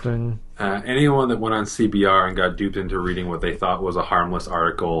interesting. Anyone that went on CBR and got duped into reading what they thought was a harmless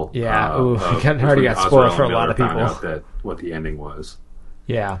article... Yeah, already got spoiled for a lot of people. Found out what the ending was.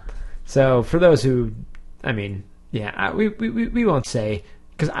 Yeah. So, for those who... we won't say,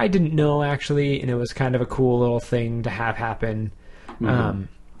 because I didn't know, actually, and it was kind of a cool little thing to have happen. Mm-hmm.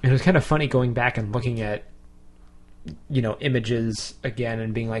 It was kind of funny going back and looking at images again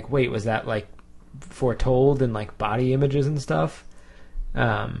and being like, wait, was that foretold in body images and stuff?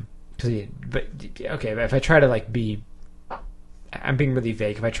 But if I try to I'm being really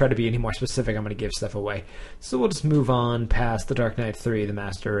vague. If I try to be any more specific, I'm going to give stuff away. So we'll just move on past The Dark Knight 3, The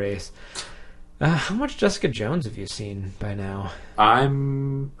Master Race. How much Jessica Jones have you seen by now?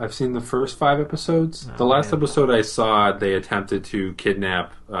 I've seen the first 5 episodes. The last episode I saw, they attempted to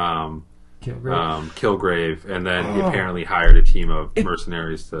kidnap Kilgrave, and then he apparently hired a team of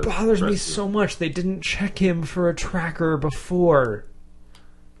mercenaries to bothers me rescue. so much they didn't check him for a tracker before.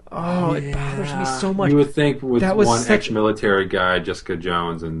 It bothers me so much. You would think with one ex-military guy, Jessica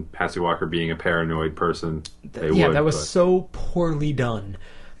Jones, and Patsy Walker being a paranoid person, they would. Yeah, that was so poorly done.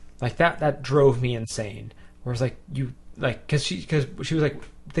 That drove me insane. Whereas because she was like,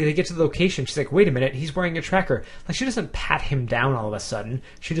 they get to the location, she's like, wait a minute, he's wearing a tracker. She doesn't pat him down all of a sudden.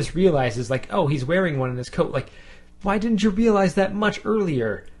 She just realizes, he's wearing one in his coat. Why didn't you realize that much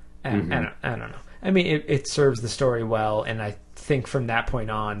earlier? I don't know. I mean, it serves the story well, and I think from that point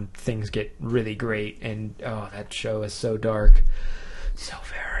on, things get really great, and that show is so dark. So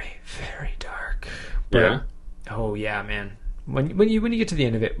very, very dark. But, oh, yeah, man. When you get to the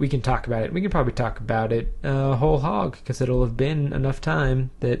end of it, we can talk about it. We can probably talk about it whole hog, because it'll have been enough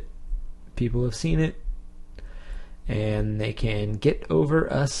time that People have seen it, and they can get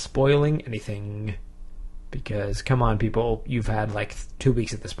over us spoiling anything. Because, come on, people, you've had like 2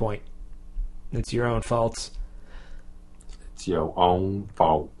 weeks at this point. It's your own faults. It's your own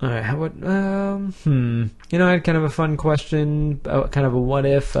fault. All right, how about, I had kind of a fun question, kind of a what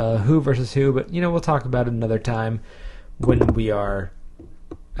if, who versus who, but, we'll talk about it another time when we are,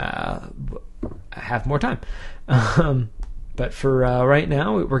 have more time. But for right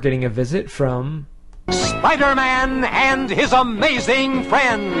now, we're getting a visit from Spider-Man and his amazing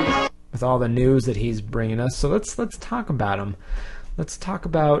friends. With all the news that he's bringing us. So let's talk about him. Let's talk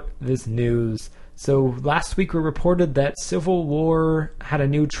about this news. So last week we reported that Civil War had a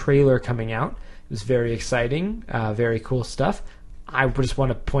new trailer coming out. It was very exciting, very cool stuff. I just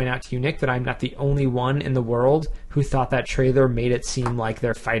want to point out to you, Nick, that I'm not the only one in the world who thought that trailer made it seem like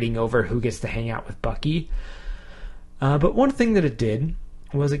they're fighting over who gets to hang out with Bucky. But one thing that it did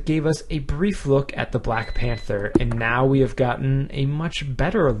was it gave us a brief look at the Black Panther, and now we have gotten a much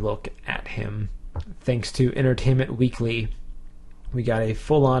better look at him. Thanks to Entertainment Weekly, we got a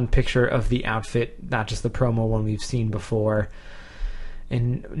full-on picture of the outfit, not just the promo one we've seen before.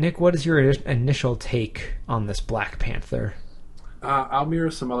 And Nick, what is your initial take on this Black Panther? I'll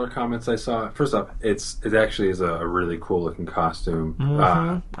mirror some other comments I saw. First off, it actually is a really cool looking costume.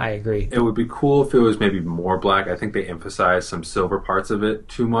 I agree. It would be cool if it was maybe more black. I think they emphasize some silver parts of it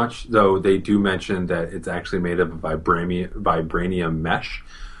too much, though they do mention that it's actually made of vibranium mesh,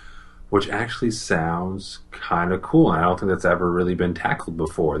 which actually sounds kind of cool. And I don't think that's ever really been tackled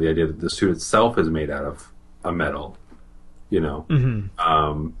before. The idea that the suit itself is made out of a metal.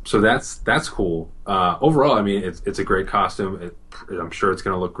 So that's cool. Overall, I mean, it's a great costume. I'm sure it's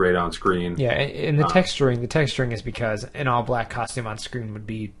going to look great on screen. Yeah, and the texturing is because an all-black costume on screen would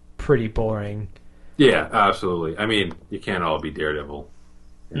be pretty boring. Yeah, absolutely. I mean, you can't all be Daredevil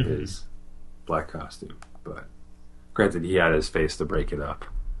in his black costume, but granted, he had his face to break it up.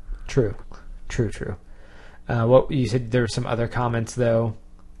 True. What you said, there were some other comments though.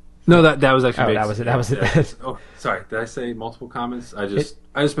 No, that was actually. Oh, that was it. Oh, sorry. Did I say multiple comments? I just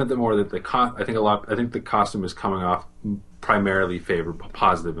meant that more that I think the costume is coming off primarily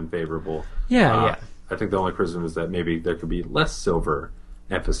positive and favorable. Yeah. I think the only criticism is that maybe there could be less silver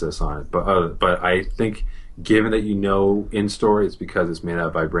emphasis on it, but I think given that in story it's because it's made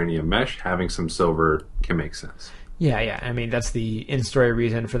out of vibranium mesh, having some silver can make sense. Yeah. I mean, that's the in-story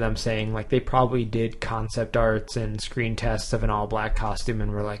reason for them saying, like, they probably did concept arts and screen tests of an all-black costume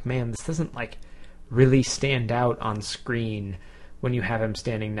and were like, man, this doesn't, like, really stand out on screen when you have him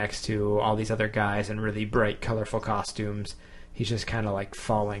standing next to all these other guys in really bright, colorful costumes. He's just kind of, like,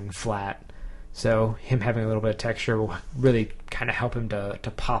 falling flat. So him having a little bit of texture will really kind of help him to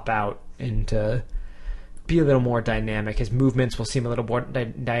pop out and to be a little more dynamic. His movements will seem a little more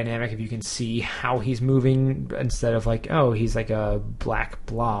dynamic if you can see how he's moving instead of like, oh, he's like a black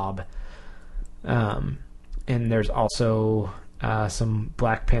blob. And there's also some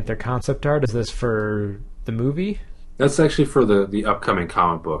Black Panther concept art. Is this for the movie? That's actually for the upcoming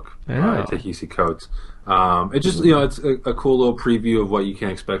comic book by Ta-Nehisi Coates. It just it's a cool little preview of what you can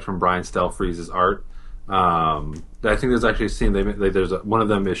expect from Brian Stelfreeze's art. I think there's actually a scene there's one of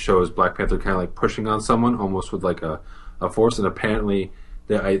them shows Black Panther kind of like pushing on someone almost with like a force, and apparently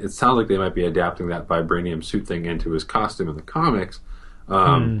it sounds like they might be adapting that vibranium suit thing into his costume in the comics,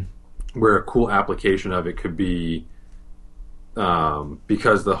 where a cool application of it could be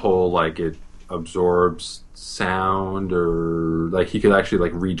because the whole like it absorbs sound, or like he could actually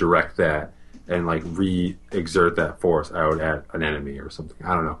like redirect that and like re-exert that force out at an enemy or something.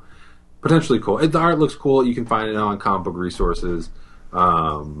 I don't know. Potentially cool. The art looks cool. You can find it on comic book resources.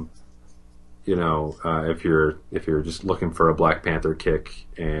 If you're just looking for a Black Panther kick,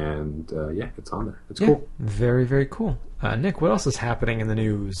 and it's on there. It's cool. Very, very cool. Nick, what else is happening in the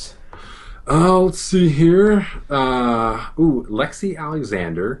news? Let's see here. Lexi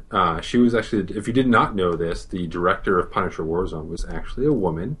Alexander. She was actually, if you did not know this, the director of Punisher Warzone was actually a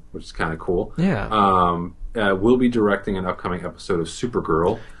woman, which is kind of cool. Yeah. Will be directing an upcoming episode of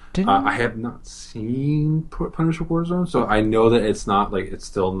Supergirl. I have not seen Punisher Warzone, so I know that it's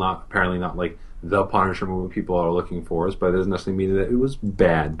still not like the Punisher movie people are looking for, but it doesn't necessarily mean that it was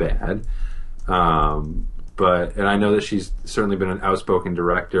bad. And I know that she's certainly been an outspoken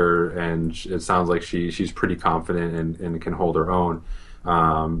director, and it sounds like she's pretty confident and can hold her own.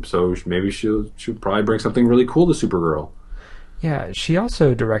 So maybe she'll probably bring something really cool to Supergirl. Yeah, she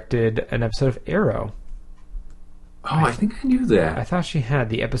also directed an episode of Arrow. Oh, I think I knew that. I thought she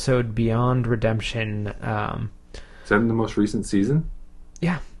had the episode Beyond Redemption. Is that in the most recent season?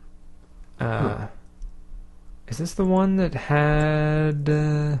 Yeah. Is this the one that had...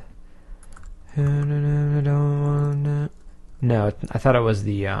 No, I thought it was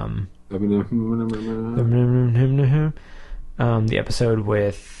the episode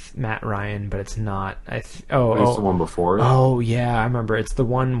with Matt Ryan, but it's not. It's the one before it? Oh yeah, I remember. It's the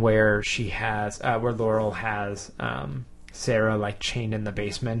one where she has where Laurel has Sarah like chained in the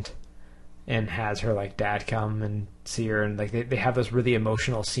basement and has her like dad come and see her, and like they have those really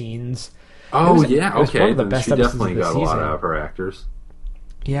emotional scenes. Oh yeah, okay. One of the best she definitely got season. A lot out of her actors.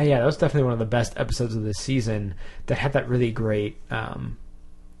 Yeah, that was definitely one of the best episodes of this season that had that really great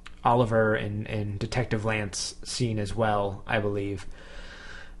Oliver and Detective Lance scene as well, I believe.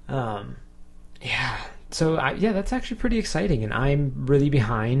 Yeah, so that's actually pretty exciting, and I'm really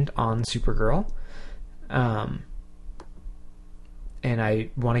behind on Supergirl. And I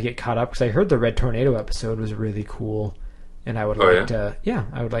want to get caught up because I heard the Red Tornado episode was really cool, and I would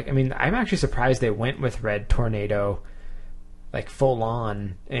I would like. I mean, I'm actually surprised they went with Red Tornado, like full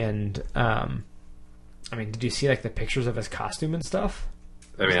on. And I mean, did you see like the pictures of his costume and stuff?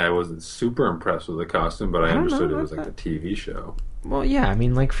 I mean, I wasn't super impressed with the costume, but I understood it was like a TV show. Well, yeah, I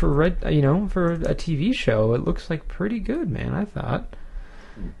mean, like for for a TV show, it looks like pretty good, man. I thought.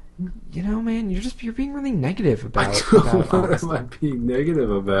 Man, you're being really negative about. What am I being negative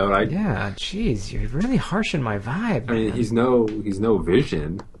about? Yeah, jeez, you're really harshing my vibe. I mean, he's no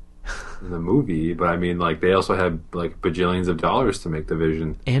Vision in the movie, but I mean, like they also had like bajillions of dollars to make the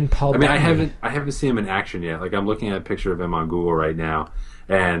Vision. And Paul. I mean, I haven't seen him in action yet. Like I'm looking at a picture of him on Google right now,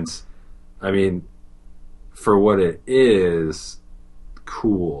 and I mean, for what it is,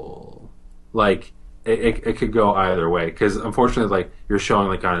 cool. Like. It could go either way because unfortunately, like you're showing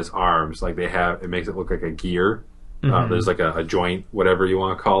like on his arms, like it makes it look like a gear. Mm-hmm. There's like a joint, whatever you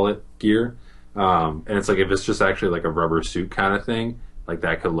want to call it, gear. And it's like if it's just actually like a rubber suit kind of thing, like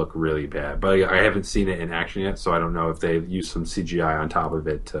that could look really bad. But I haven't seen it in action yet, so I don't know if they used some CGI on top of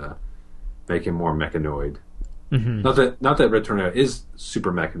it to make him more mechanoid. Mm-hmm. Not that Red Tornado is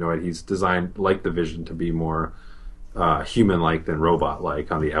super mechanoid. He's designed like the Vision to be more human-like than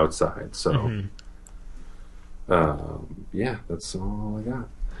robot-like on the outside. So. Mm-hmm. That's all I got.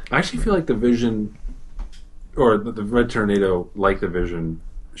 I actually feel like the Vision, or the Red Tornado, like the Vision,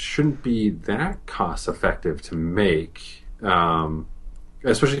 shouldn't be that cost effective to make.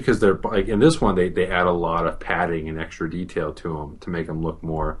 Especially because they're like in this one, they add a lot of padding and extra detail to them to make them look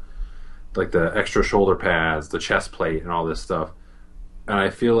more like the extra shoulder pads, the chest plate, and all this stuff. And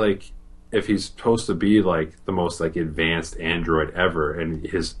I feel like if he's supposed to be like the most like advanced android ever, and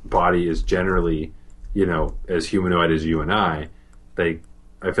his body is generally as humanoid as you and I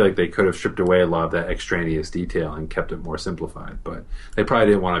feel like they could have stripped away a lot of that extraneous detail and kept it more simplified. But they probably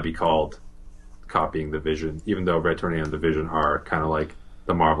didn't want to be called copying the Vision, even though Red Tornado and the Vision are kind of like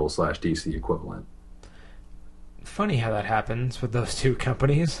the Marvel/DC equivalent. Funny how that happens with those two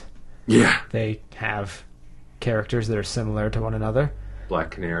companies. Yeah. They have characters that are similar to one another.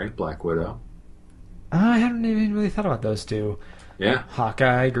 Black Canary, Black Widow. I haven't even really thought about those two. Yeah.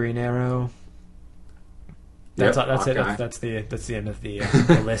 Hawkeye, Green Arrow. That's it. That's the end of the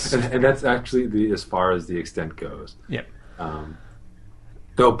list. and that's actually as far as the extent goes. Yep.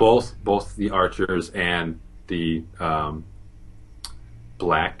 Though both the Archers and the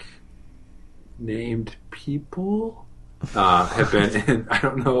black named people have been in. I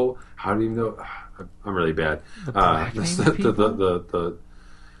don't know how do you know. I'm really bad. The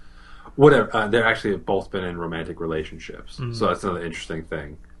whatever. They're actually have both been in romantic relationships. Mm. So that's another interesting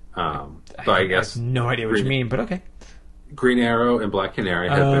thing. But I guess I have no idea what you mean, but okay. Green Arrow and Black Canary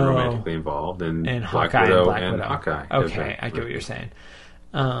have been romantically involved, and Black Widow and Hawkeye. Okay, I get what you're saying.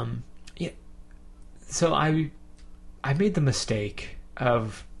 Yeah. So I made the mistake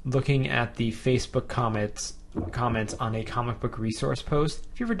of looking at the Facebook comments on a comic book resource post.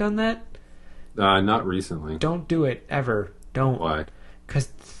 Have you ever done that? Not recently. Don't do it ever. Don't. Why? Because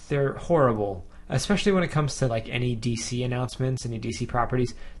they're horrible. Especially when it comes to like any DC announcements, any DC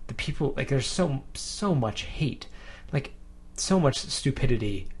properties, the people like there's so much hate, like so much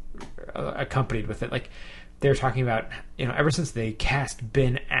stupidity accompanied with it. Like they're talking about, ever since they cast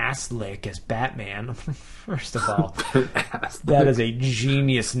Ben Affleck as Batman. I'm like, first of all, that is a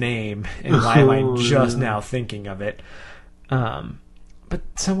genius name, and why am I just now thinking of it? But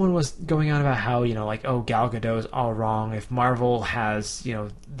someone was going on about how, Gal Gadot's all wrong. If Marvel has,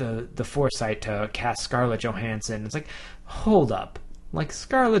 the foresight to cast Scarlett Johansson, it's like, hold up. Like,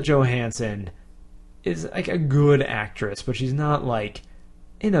 Scarlett Johansson is, like, a good actress, but she's not, like,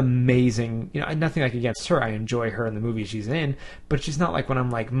 an amazing, nothing like against her. I enjoy her in the movies she's in, but she's not like when I'm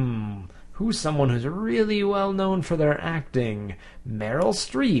like, who's someone who's really well known for their acting? Meryl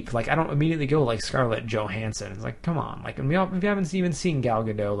Streep. Like, I don't immediately go like Scarlett Johansson. It's like, come on. Like, we haven't even seen Gal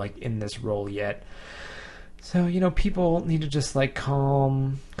Gadot like in this role yet. So, people need to just like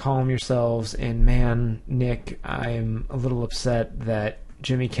calm yourselves. And man, Nick, I'm a little upset that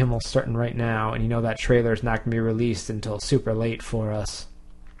Jimmy Kimmel's starting right now, and that trailer's not going to be released until super late for us.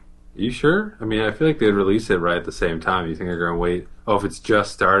 You sure? I mean, I feel like they'd release it right at the same time. You think they're going to wait? Oh, if it's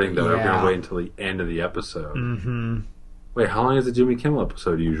just starting, though, they're going to wait until the end of the episode. Mm-hmm. Wait, how long is a Jimmy Kimmel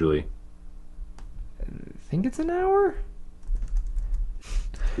episode usually? I think it's an hour.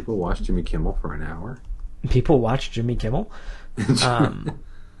 People watch Jimmy Kimmel for an hour? People watch Jimmy Kimmel?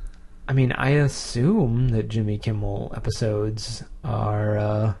 I mean, I assume that Jimmy Kimmel episodes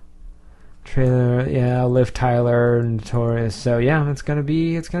are trailer. Yeah, Liv Tyler, Notorious. So yeah, it's gonna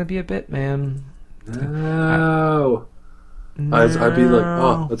be a bit, man. No. I'd be like,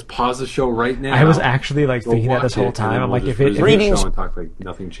 oh, let's pause the show right now. I was actually like thinking that this whole time. I'm like, if it show and talk like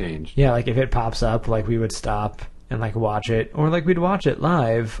nothing changed. Yeah, like if it pops up, like we would stop and like watch it, or like we'd watch it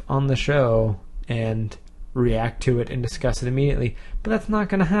live on the show and react to it and discuss it immediately. But that's not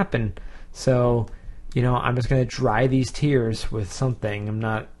going to happen. So, I'm just going to dry these tears with something. I'm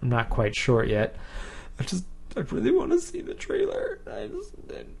not quite sure yet. I really want to see the trailer.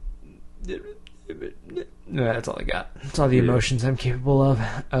 That's all I got. That's all the emotions I'm capable of.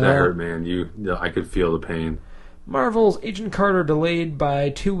 That hurt, man. I could feel the pain. Marvel's Agent Carter delayed by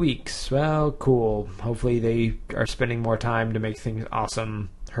 2 weeks. Well, cool. Hopefully they are spending more time to make things awesome.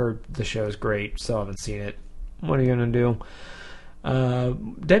 Heard the show's great, still haven't seen it. What are you going to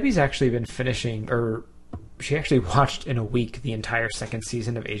do? Debbie's actually been finishing, or she actually watched in a week the entire second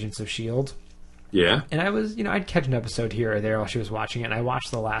season of Agents of S.H.I.E.L.D. Yeah. And I was, I'd catch an episode here or there while she was watching it, and I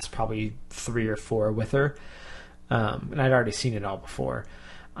watched the last probably 3 or 4 with her. And I'd already seen it all before.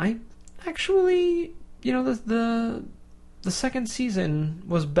 I actually, the second season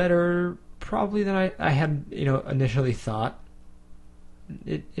was better probably than I had, initially thought.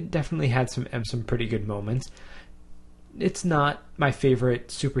 It definitely had some pretty good moments. It's not my favorite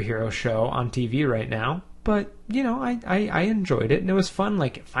superhero show on TV right now, but I enjoyed it, and it was fun,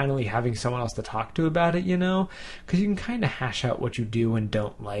 like finally having someone else to talk to about it, because you can kind of hash out what you do and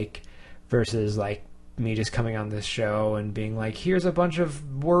don't like, versus like me just coming on this show and being like, here's a bunch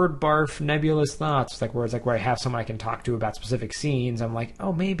of word barf nebulous thoughts, like words like where I have someone I can talk to about specific scenes. I'm like,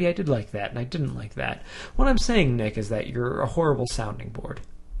 oh, maybe I did like that and I didn't like that. What I'm saying, Nick, is that you're a horrible sounding board.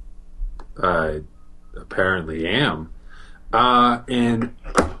 I apparently am. And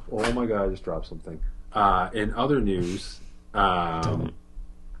oh my god, I just dropped something. In other news, Paul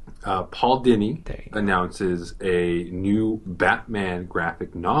Dini announces a new Batman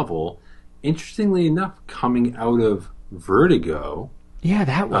graphic novel. Interestingly enough, coming out of Vertigo. Yeah,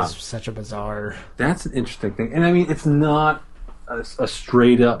 that was such a bizarre... That's an interesting thing. And I mean, it's not a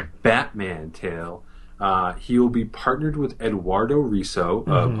straight-up Batman tale. He will be partnered with Eduardo Risso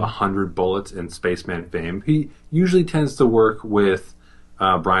of 100 Bullets and Spaceman fame. He usually tends to work with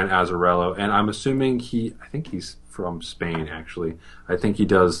Brian Azzarello, and I'm assuming I think he's from Spain, actually. I think he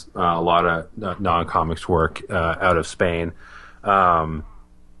does a lot of non-comics work out of Spain.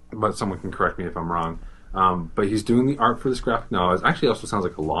 But someone can correct me if I'm wrong. But he's doing the art for this graphic novel. It actually also sounds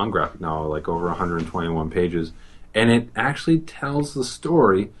like a long graphic novel, like over 121 pages. And it actually tells the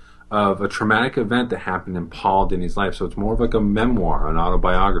story of a traumatic event that happened in Paul Dini's life. So it's more of like a memoir, an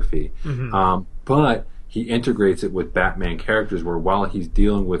autobiography. But he integrates it with Batman characters where while he's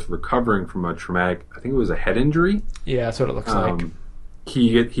dealing with recovering from a traumatic, I think it was a head injury. Yeah, that's what it looks like.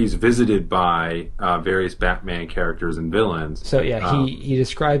 He's visited by various Batman characters and villains. So yeah, he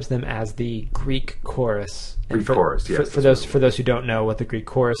describes them as the Greek chorus. And chorus, yes. For those who don't know what the Greek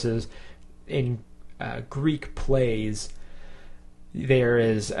chorus is, in Greek plays, there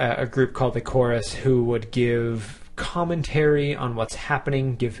is a group called the chorus who would give commentary on what's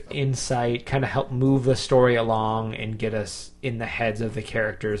happening, give insight, kind of help move the story along, and get us in the heads of the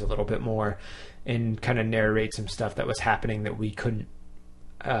characters a little bit more, and kind of narrate some stuff that was happening that we couldn't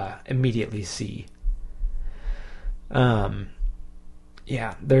immediately see.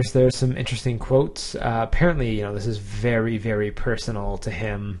 Yeah, there's some interesting quotes. Apparently, this is very, very personal to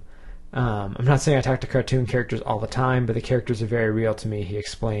him. I'm not saying I talk to cartoon characters all the time, but the characters are very real to me, he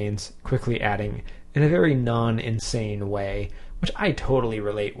explains, quickly adding, in a very non-insane way, which I totally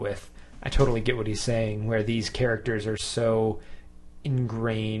relate with. I totally get what he's saying, where these characters are so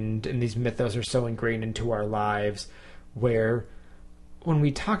ingrained, and these mythos are so ingrained into our lives, where when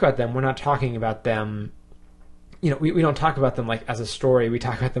we talk about them, we're not talking about them, we don't talk about them like as a story. We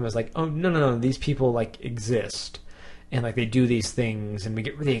talk about them as like, oh, no, these people like exist. and like they do these things, and we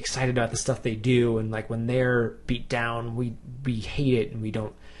get really excited about the stuff they do, and like when they're beat down, we hate it, and we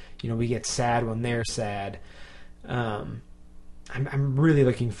don't, we get sad when they're sad. I'm really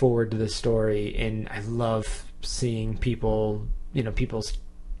looking forward to this story, and I love seeing people's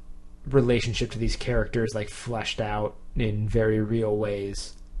relationship to these characters like fleshed out in very real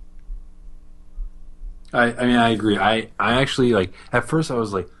ways. I mean, I agree. I actually, like, at first I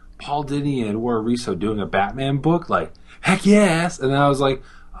was like, Paul Dini and Eduardo Risso doing a Batman book? Like, heck yes! And then I was like,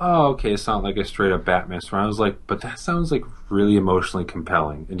 oh, okay, it's not like a straight-up Batman story. I was like, but that sounds like really emotionally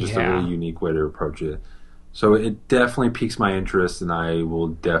compelling and just a really unique way to approach it. So it definitely piques my interest, and I will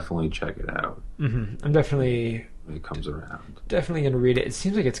definitely check it out. Mm-hmm. I'm definitely... when it comes around. Definitely going to read it. It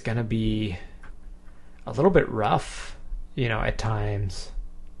seems like it's going to be a little bit rough, at times.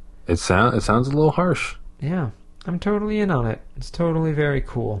 It sounds a little harsh. Yeah, I'm totally in on it. It's totally very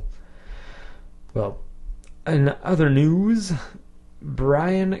cool. Well, in other news,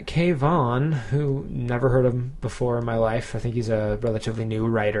 Brian K. Vaughan, who never heard of him before in my life. I think he's a relatively new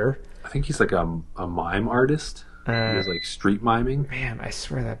writer. I think he's like a mime artist. He's like street miming. Man, I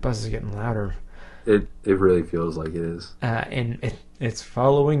swear that buzz is getting louder. It really feels like it is. And it's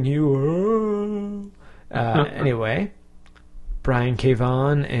following you. Anyway, Brian K.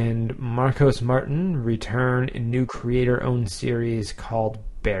 Vaughan and Marcos Martin return in new creator-owned series called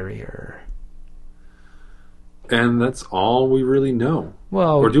Barrier. And that's all we really know.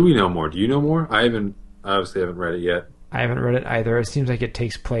 Well, or do we know more? Do you know more? I obviously haven't read it yet. I haven't read it either. It seems like it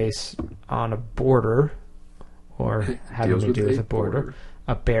takes place on a border, or having to do with a border.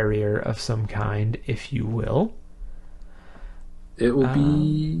 A barrier of some kind, if you will. It will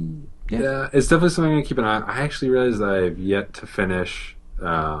be... Yeah, it's definitely something I'm going to keep an eye on. I actually realized I have yet to finish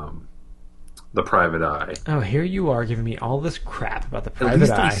The Private Eye. Oh, here you are giving me all this crap about The Private Eye. At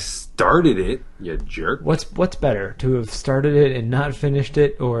least I started it, you jerk. What's better, to have started it and not finished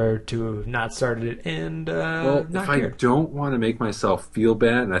it, or to have not started it and well, not if cared? I don't want to make myself feel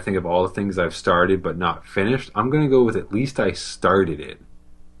bad, and I think of all the things I've started but not finished, I'm going to go with at least I started it.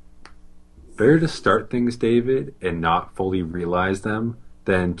 Better to start things, David, and not fully realize them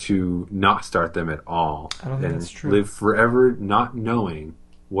than to not start them at all. I don't think that's true. Live forever not knowing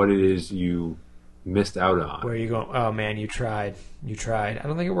what it is you missed out on. Where are you going? Oh man, you tried. I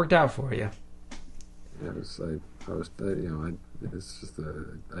don't think it worked out for you. Yeah, it's just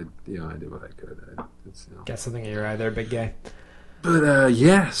I did what I could. Got something in your eye there, big guy.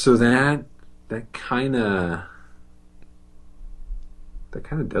 But so that kind of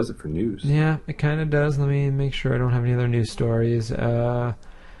does it for news. Yeah, it kind of does. Let me make sure I don't have any other news stories. Nope.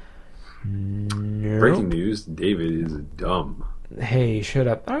 Breaking news: David is dumb. Hey, shut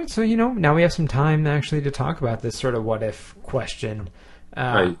up. All right, so now we have some time actually to talk about this sort of what if question.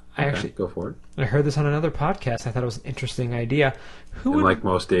 I actually go for it. I heard this on another podcast. I thought it was an interesting idea. Like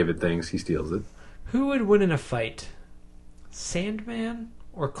most David things, he steals it. Who would win in a fight, Sandman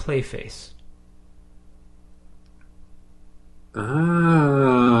or Clayface? Oh.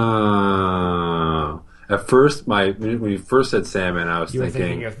 At first, when you first said Sandman, I was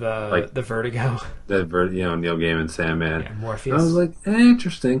thinking of the Vertigo. Neil Gaiman Sandman. Yeah, Morpheus. I was like,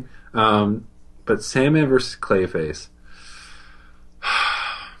 interesting. But Sandman versus Clayface.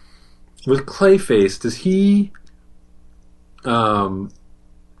 With Clayface, does he...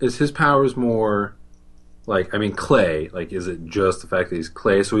 is his powers more... clay, is it just the fact that he's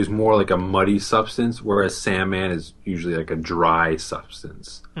clay, so he's more like a muddy substance, whereas Sandman is usually like a dry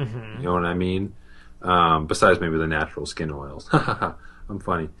substance. Mm-hmm. You know what I mean? Besides maybe the natural skin oils. I'm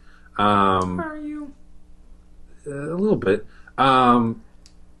funny. Are you? A little bit. Wow.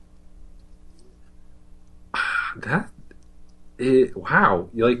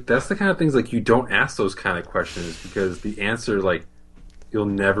 That's the kind of things, you don't ask those kind of questions because the answer, you'll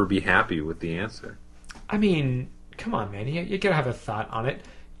never be happy with the answer. I mean, come on, man. You gotta have a thought on it.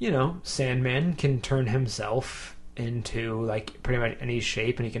 Sandman can turn himself into, pretty much any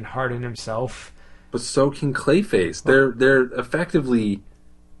shape, and he can harden himself. But so can Clayface. They're effectively,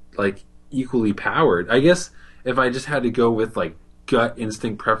 equally powered. I guess if I just had to go with, gut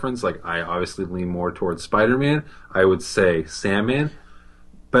instinct preference, I obviously lean more towards Spider-Man, I would say Sandman.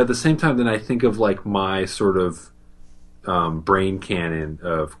 But at the same time, then I think of, my sort of brain canon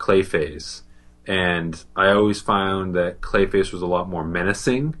of Clayface. And I always found that Clayface was a lot more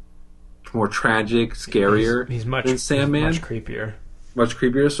menacing, more tragic, scarier than Sandman. He's much creepier. Much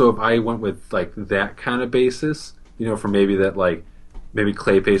creepier. So if I went with that kind of basis, for maybe that maybe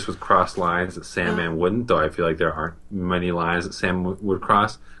Clayface would cross lines that Sandman wouldn't, though I feel like there aren't many lines that Sam would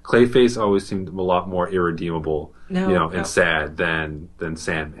cross. Clayface always seemed a lot more irredeemable, and sad than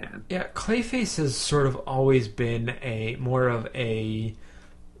Sandman. Yeah, Clayface has sort of always been more of a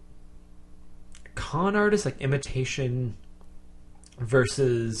con artist, like imitation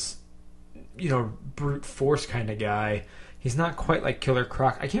versus, brute force kind of guy. He's not quite like Killer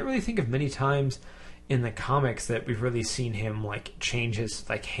Croc. I can't really think of many times in the comics that we've really seen him like change his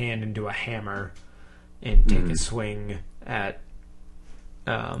like hand into a hammer and take a swing at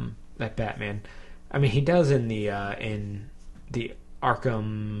Batman. I mean, he does in the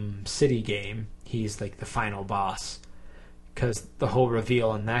Arkham City game. He's like the final boss, because the whole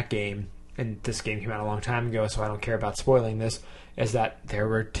reveal in that game, and this game came out a long time ago, so I don't care about spoiling this, is that there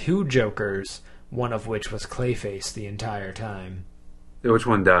were two Jokers, one of which was Clayface the entire time. Which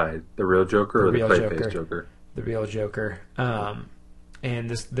one died? The real Joker or the Clayface Joker? The real Joker. And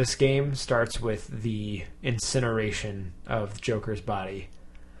this game starts with the incineration of Joker's body.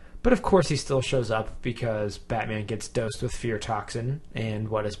 But of course he still shows up because Batman gets dosed with fear toxin. And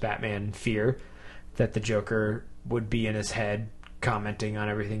what does Batman fear? That the Joker would be in his head commenting on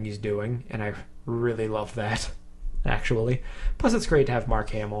everything he's doing. And I really love that, actually. Plus it's great to have Mark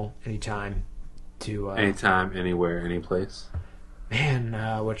Hamill anytime. Anytime, anywhere, anyplace. Man,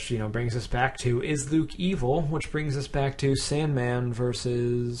 which brings us back to, is Luke evil? Which brings us back to Sandman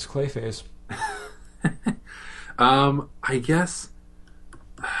versus Clayface. I guess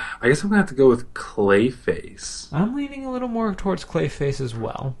I'm gonna have to go with Clayface. I'm leaning a little more towards Clayface as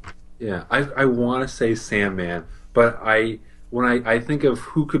well. Yeah, I want to say Sandman, but when I think of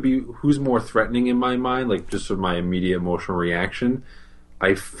who's more threatening in my mind, like just with my immediate emotional reaction,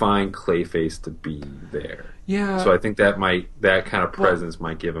 I find Clayface to be there. Yeah. So I think that kind of presence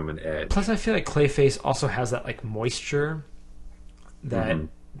might give him an edge. Plus, I feel like Clayface also has that like moisture that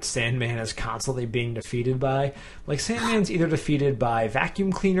Sandman is constantly being defeated by. Like Sandman's either defeated by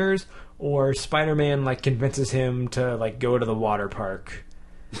vacuum cleaners or Spider-Man like convinces him to like go to the water park.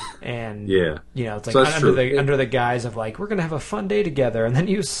 And it's like under the guise of like, we're gonna have a fun day together, and then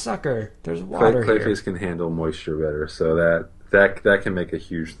you sucker, there's water here. Clayface can handle moisture better, so that can make a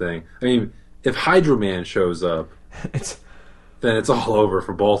huge thing. I mean, if Hydro Man shows up, then it's all over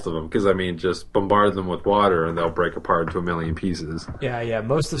for both of them. Because I mean, just bombard them with water and they'll break apart into a million pieces. Yeah.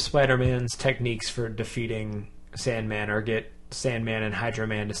 Most of Spider-Man's techniques for defeating Sandman are get Sandman and Hydro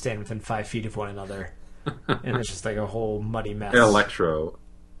Man to stand within 5 feet of one another, and it's just like a whole muddy mess. And Electro.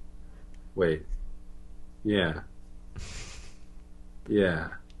 Wait. Yeah. Okay.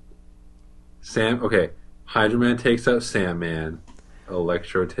 Hydro Man takes out Sandman.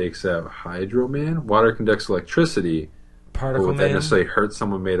 Electro takes out Hydro Man. Water conducts electricity. Particle would Man. that necessarily hurt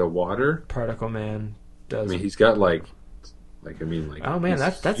someone made of water? Particle Man does. I mean, he's got oh man,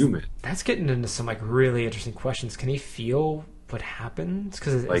 that's human. That's getting into some like really interesting questions. Can he feel what happens?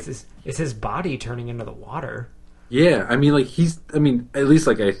 Because it's his body turning into the water. Yeah, I mean, at least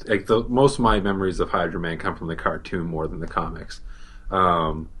most of my memories of Hydro Man come from the cartoon more than the comics.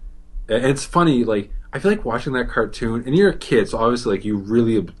 And it's funny, like, I feel like watching that cartoon, and you're a kid, so obviously, like, you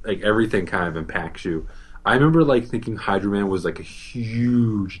really, like, everything kind of impacts you. I remember, like, thinking Hydro Man was, like, a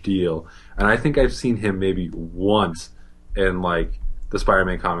huge deal, and I think I've seen him maybe once in, like, the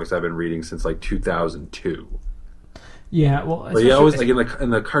Spider-Man comics I've been reading since, like, 2002. Yeah, well... But he always, like, in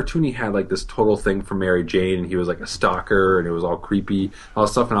the cartoon, he had, like, this total thing for Mary Jane, and he was, like, a stalker, and it was all creepy, all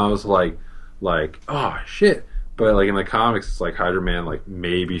this stuff, and I was like, oh, shit. But, like, in the comics, it's like Hydro Man, like,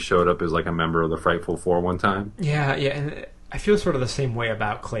 maybe showed up as, like, a member of the Frightful Four one time. Yeah, and I feel sort of the same way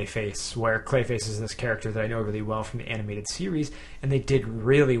about Clayface, where Clayface is this character that I know really well from the animated series, and they did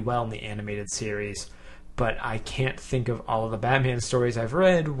really well in the animated series, but I can't think of all of the Batman stories I've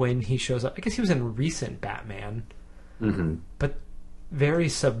read when he shows up. I guess he was in recent Batman, but very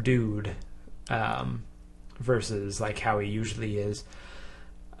subdued versus, like, how he usually is.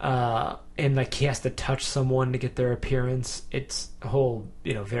 And like he has to touch someone to get their appearance. It's a whole,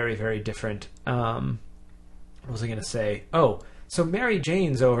 very, very different. What was I going to say? Oh, so Mary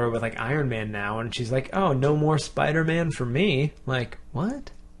Jane's over with like Iron Man now, and she's like, "Oh, no more Spider-Man for me." Like,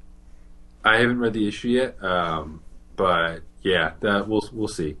 what? I haven't read the issue yet, but yeah, we'll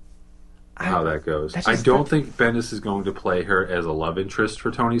see how that goes. I don't think Bendis is going to play her as a love interest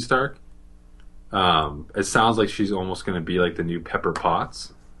for Tony Stark. It sounds like she's almost going to be like the new Pepper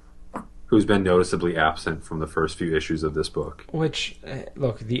Potts, who's been noticeably absent from the first few issues of this book. Which,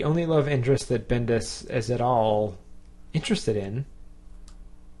 look, the only love interest that Bendis is at all interested in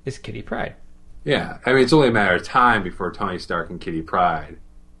is Kitty Pryde. Yeah, I mean, it's only a matter of time before Tony Stark and Kitty Pryde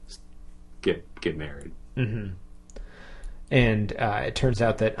get married. Mm-hmm. And it turns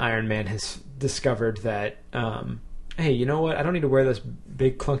out that Iron Man has discovered that, hey, you know what? I don't need to wear this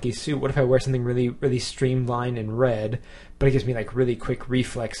big clunky suit. What if I wear something really, really streamlined and red, but it gives me like really quick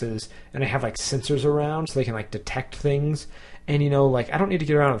reflexes, and I have like sensors around so they can like detect things. And like I don't need to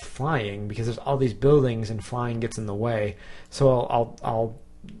get around with flying because there's all these buildings and flying gets in the way. So I'll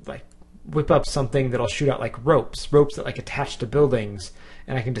like whip up something that'll shoot out like ropes that like attach to buildings,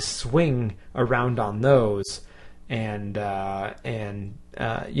 and I can just swing around on those. And I'll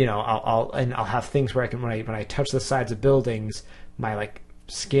have things where I can when I touch the sides of buildings, my like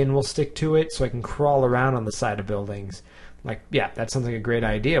skin will stick to it, so I can crawl around on the side of buildings. Like, yeah, that sounds like a great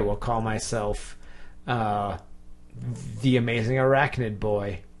idea. We'll call myself the Amazing Arachnid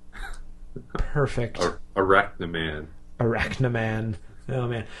Boy. Perfect. Arachnaman. Arachnaman. Oh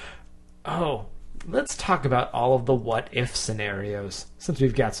man. Oh. Let's talk about all of the what-if scenarios, since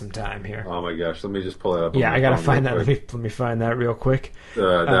we've got some time here. Oh my gosh, let me just pull it up. Yeah, I gotta find that. Let me find that real quick.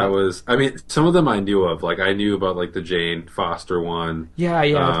 That was, I mean, some of them I knew of. Like, I knew about, like, the Jane Foster one. Yeah,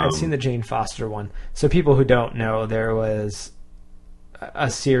 I've seen the Jane Foster one. So people who don't know, there was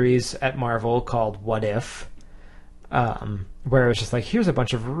a series at Marvel called What If, where it was just like, here's a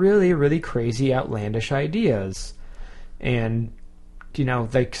bunch of really, really crazy, outlandish ideas. And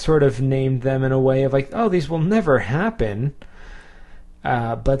they sort of named them in a way of like, oh, these will never happen.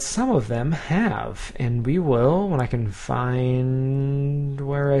 But some of them have. And we will, when I can find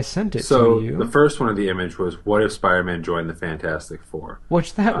where I sent it to you. So, the first one of the image was, what if Spider-Man joined the Fantastic Four?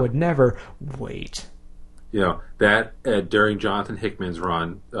 Which that would never... Wait. That during Jonathan Hickman's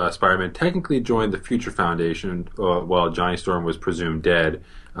run, Spider-Man technically joined the Future Foundation while Johnny Storm was presumed dead.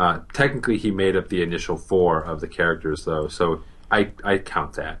 Technically, he made up the initial 4 of the characters, though, so... I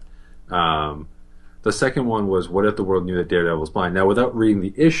count that. The second one was, what if the world knew that Daredevil was blind? Now, without reading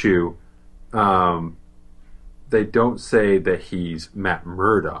the issue, they don't say that he's Matt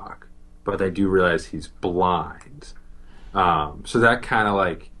Murdock, but they do realize he's blind. So that kind of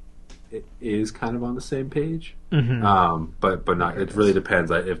like, it is kind of on the same page. Mm-hmm. But not. It really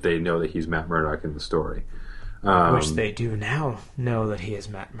depends if they know that he's Matt Murdock in the story. Which they do now know that he is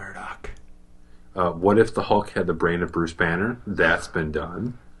Matt Murdock. What if the Hulk had the brain of Bruce Banner? That's been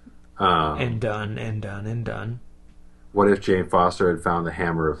done. And done. What if Jane Foster had found the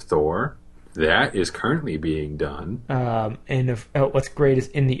hammer of Thor? That is currently being done. And what's great is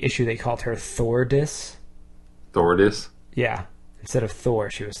in the issue they called her Thordis. Thordis? Yeah. Instead of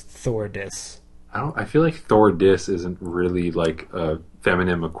Thor, she was Thordis. I feel like Thordis isn't really like a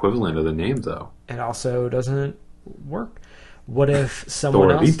feminine equivalent of the name, though. It also doesn't work. What if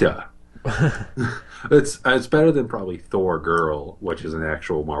someone else... Thorlita. It's better than probably Thor Girl, which is an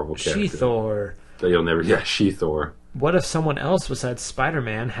actual Marvel character. She-Thor. That you'll never... Yeah, She-Thor. What if someone else besides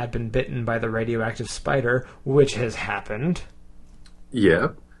Spider-Man had been bitten by the radioactive spider, which has happened?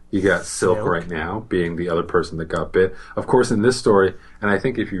 Yep. You got Silk right now, being the other person that got bit. Of course, in this story, and I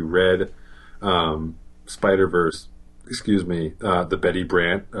think if you read Spider-Verse, the Betty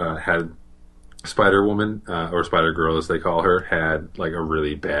Brant had... Spider-Woman, or Spider-Girl as they call her, had like a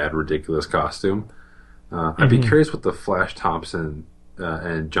really bad, ridiculous costume. I'd be curious what the Flash Thompson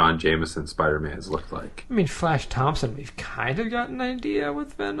and John Jameson Spider-Mans looked like. I mean, Flash Thompson, we've kind of got an idea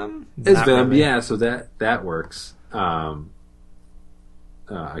with Venom. It's Venom, really. Yeah, so that works. I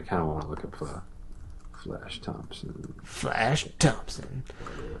kind of want to look up Flash Thompson. Flash Thompson.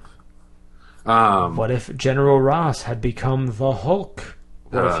 What if General Ross had become the Hulk?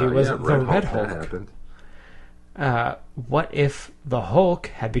 What if he wasn't the Red Hulk? That happened. What if the Hulk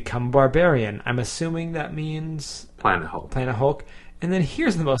had become Barbarian? I'm assuming that means... Planet Hulk. Planet Hulk. And then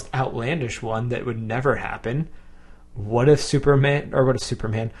here's the most outlandish one that would never happen. What if Spider-Man's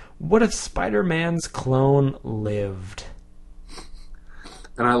clone lived?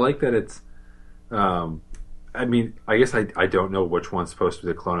 And I like that it's... I guess I don't know which one's supposed to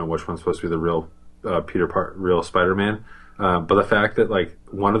be the clone and which one's supposed to be the real real Spider-Man. But the fact that like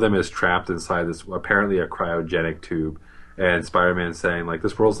one of them is trapped inside this apparently a cryogenic tube, and Spider-Man saying like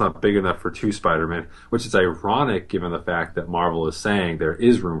this world's not big enough for 2 Spider-Man, which is ironic given the fact that Marvel is saying there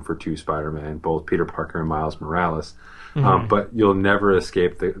is room for 2 Spider-Man, both Peter Parker and Miles Morales. But you'll never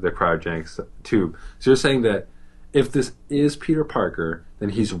escape the cryogenic tube. So you're saying that if this is Peter Parker, then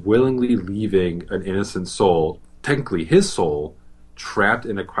he's willingly leaving an innocent soul, technically his soul, trapped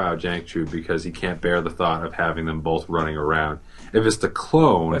in a cryogenic tube because he can't bear the thought of having them both running around. If it's the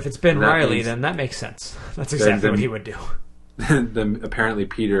clone... If it's Ben Reilly, then that makes sense. That's exactly what he would do. Then apparently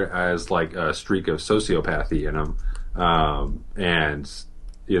Peter has like a streak of sociopathy in him, and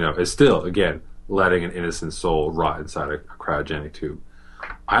is still, again, letting an innocent soul rot inside a cryogenic tube.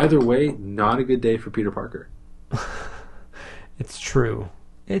 Either way, not a good day for Peter Parker. It's true.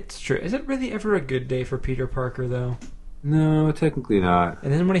 It's true. Is it really ever a good day for Peter Parker, though? No, technically not.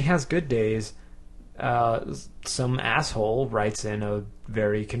 And then when he has good days, some asshole writes in a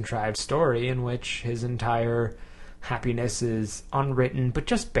very contrived story in which his entire happiness is unwritten, but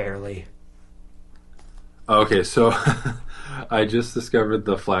just barely. Okay, so I just discovered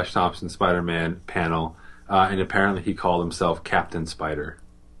the Flash Thompson Spider-Man panel, and apparently he called himself Captain Spider.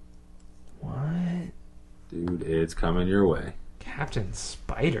 What? Dude, it's coming your way. Captain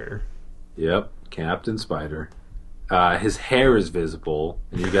Spider? Yep, Captain Spider. His hair is visible,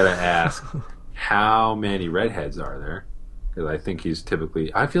 and you gotta ask, how many redheads are there? Because I think he's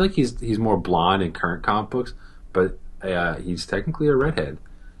typically... I feel like he's more blonde in current comic books, but he's technically a redhead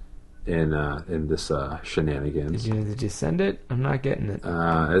in this shenanigans. Did you send it? I'm not getting it.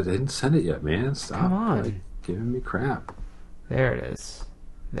 I didn't send it yet, man. Stop. Come on. Giving me crap. There it is.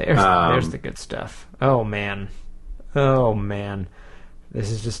 There's the good stuff. Oh, man. Oh, man. This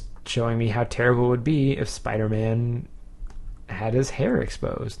is just showing me how terrible it would be if Spider-Man had his hair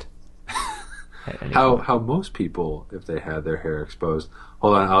exposed. How most people, if they had their hair exposed.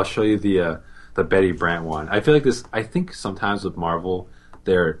 Hold on, I'll show you the Betty Brant one. I feel like this. I think sometimes with Marvel,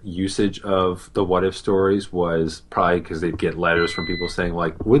 their usage of the what if stories was probably because they'd get letters from people saying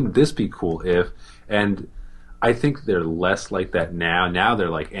like, "Wouldn't this be cool if?" And I think they're less like that now. Now they're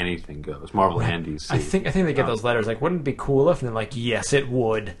like anything goes. Marvel and DC. I think they get those letters like, "Wouldn't it be cool if?" And they're like, "Yes, it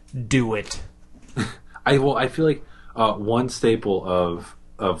would. Do it." I feel like one staple of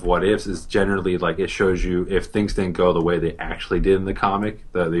what ifs is generally like it shows you if things didn't go the way they actually did in the comic,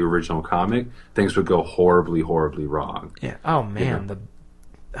 the original comic, things would go horribly wrong. Yeah. Oh man,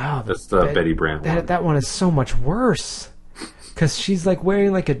 that's the Betty Brant one. That one is so much worse because she's like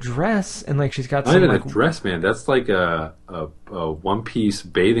wearing like a dress and like she's got not some, even like, a dress, man. That's like a one-piece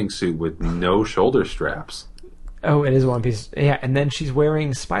bathing suit with no shoulder straps. Oh, it is one piece. Yeah, and then she's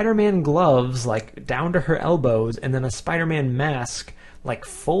wearing Spider-Man gloves like down to her elbows, and then a Spider-Man mask. Like,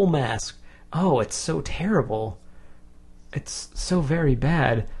 full mask. Oh, it's so terrible. It's so very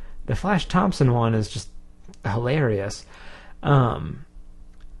bad. The Flash Thompson one is just hilarious. I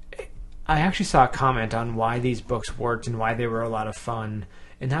actually saw a comment on why these books worked and why they were a lot of fun.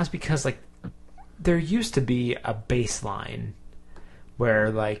 And that was because, like, there used to be a baseline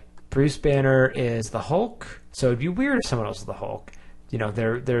where, like, Bruce Banner is the Hulk, so it'd be weird if someone else was the Hulk. You know,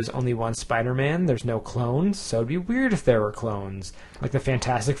 there's only one Spider-Man, there's no clones, so it'd be weird if there were clones. Like the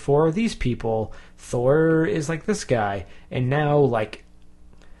Fantastic Four are these people, Thor is like this guy, and now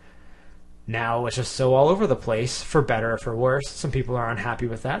it's just so all over the place, for better or for worse. Some people are unhappy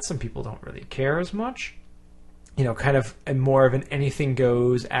with that, some people don't really care as much. You know, kind of more of an anything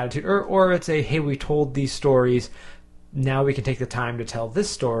goes attitude, or it's a, hey, we told these stories, now we can take the time to tell this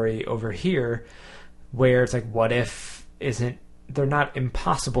story over here, where it's like, what if they're not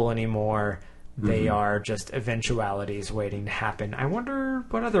impossible anymore. They are just eventualities waiting to happen. I wonder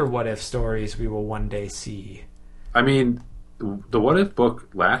what other what-if stories we will one day see. I mean, the What If book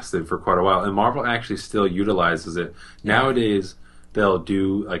lasted for quite a while, and Marvel actually still utilizes it. Yeah. Nowadays, they'll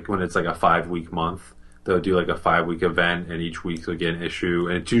do, like, when it's like a 5-week month, they'll do like a 5-week event, and each week they'll get an issue,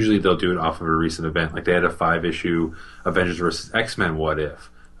 and it's usually they'll do it off of a recent event. Like, they had a 5-issue Avengers vs. X-Men What If.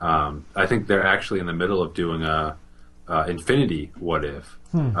 I think they're actually in the middle of doing a Infinity What If.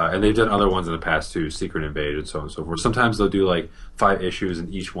 And they've done other ones in the past too, Secret Invasion, so on and so forth. Sometimes they'll do like 5 issues,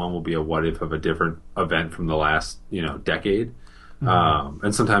 and each one will be a what if of a different event from the last, decade.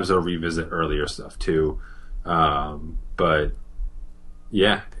 And sometimes they'll revisit earlier stuff too. But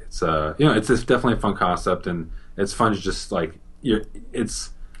yeah, it's it's definitely a fun concept, and it's fun to just like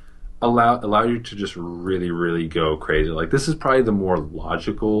allow you to just really, really go crazy. Like, this is probably the more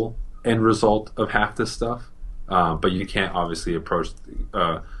logical end result of half this stuff. But you can't obviously approach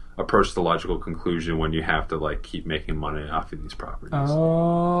the logical conclusion when you have to like keep making money off of these properties.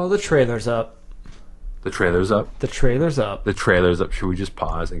 Oh, the trailer's up. The trailer's up? The trailer's up. The trailer's up. Should we just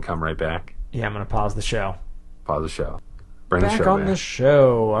pause and come right back? Yeah, I'm going to pause the show. Pause the show. Bring back the show on the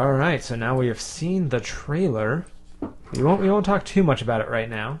show. All right, so now we have seen the trailer. We won't talk too much about it right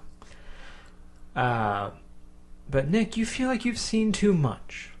now. But Nick, you feel like you've seen too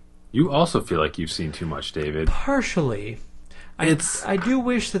much. You also feel like you've seen too much, David. Partially. I do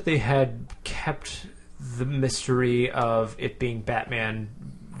wish that they had kept the mystery of it being Batman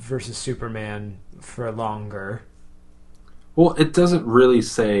versus Superman for longer. Well, it doesn't really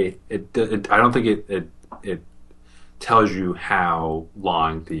say it. I don't think it tells you how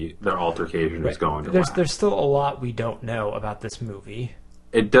long their altercation is going to last. There's still a lot we don't know about this movie.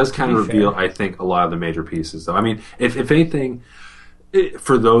 It does kind of reveal, I think, a lot of the major pieces, though. I mean, if anything,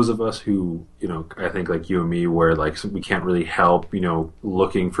 for those of us who, I think like you and me, where like we can't really help,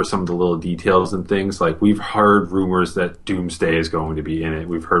 looking for some of the little details and things. Like we've heard rumors that Doomsday is going to be in it.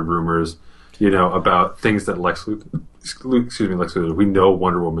 We've heard rumors, about things that Lex Luthor. We know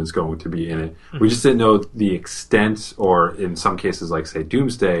Wonder Woman's going to be in it. Mm-hmm. We just didn't know the extent, or in some cases, like say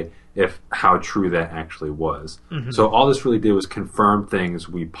Doomsday, how true that actually was. Mm-hmm. So all this really did was confirm things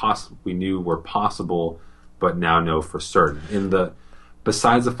we knew were possible, but now know for certain.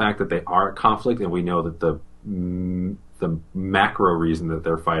 Besides the fact that they are at conflict, and we know that the macro reason that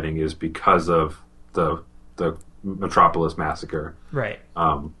they're fighting is because of the Metropolis massacre. Right.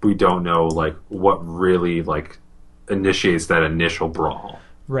 We don't know like what really like initiates that initial brawl.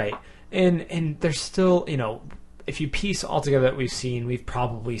 Right. And there's still, if you piece all together that we've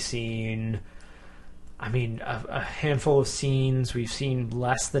probably seen, a handful of scenes. We've seen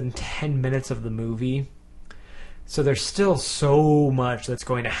less than 10 minutes of the movie. So there's still so much that's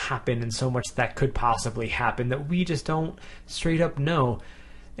going to happen and so much that could possibly happen that we just don't straight up know.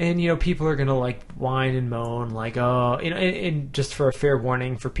 And, people are going to like whine and moan like, oh, and just for a fair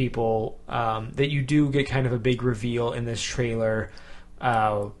warning for people, that you do get kind of a big reveal in this trailer.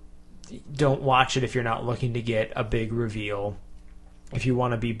 Don't watch it if you're not looking to get a big reveal. If you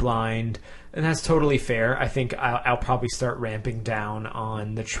want to be blind, and that's totally fair. I think I'll probably start ramping down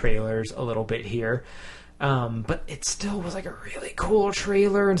on the trailers a little bit here. But it still was like a really cool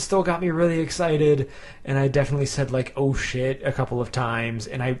trailer and still got me really excited. And I definitely said like, oh shit, a couple of times.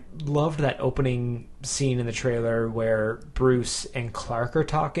 And I loved that opening scene in the trailer where Bruce and Clark are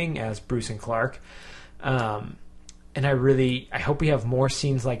talking as Bruce and Clark. And I hope we have more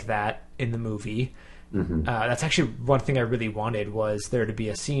scenes like that in the movie. Mm-hmm. That's actually one thing I really wanted, was there to be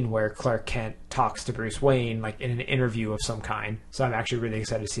a scene where Clark Kent talks to Bruce Wayne, like in an interview of some kind. So I'm actually really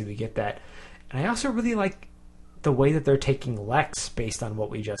excited to see we get that. And I also really like the way that they're taking Lex based on what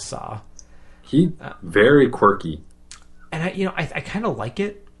we just saw. He very quirky. And I kind of like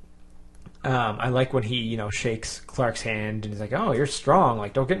it. I like when he, shakes Clark's hand and he's like, oh, you're strong.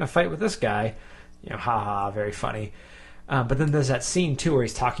 Like, don't get in a fight with this guy. Haha, very funny. But then there's that scene, too, where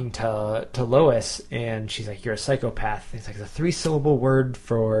he's talking to Lois, and she's like, you're a psychopath. It's like the 3-syllable word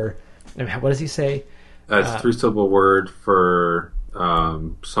for... what does he say? It's a 3-syllable word for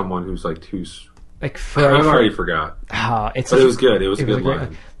someone who's like too... Like I already forgot. But it was good. It was a good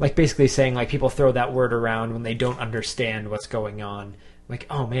line. Like basically saying like people throw that word around when they don't understand what's going on. Like,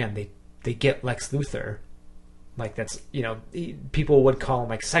 oh man, they get Lex Luthor. Like that's people would call him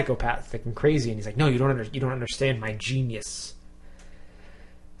like psychopathic and crazy, and he's like, no, you don't understand my genius.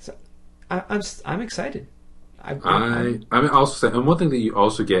 So I'm excited. I'm also saying, and one thing that you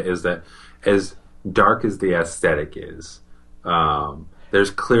also get is that as dark as the aesthetic is,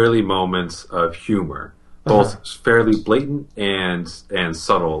 there's clearly moments of humor, both fairly blatant and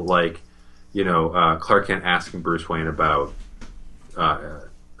subtle. Like, Clark Kent asking Bruce Wayne about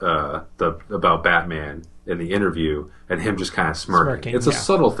about Batman in the interview, and him just kind of smirking. It's a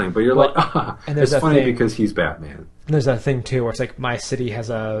subtle thing, but you're and it's funny because he's Batman. And there's that thing too, where it's like, my city has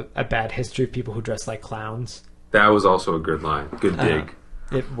a bad history of people who dress like clowns. That was also a good line. Good dig.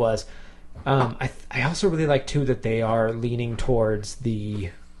 It was. I also really like too that they are leaning towards the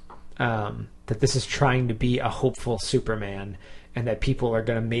that this is trying to be a hopeful Superman, and that people are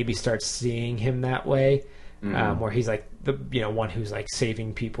going to maybe start seeing him that way, where he's like the one who's like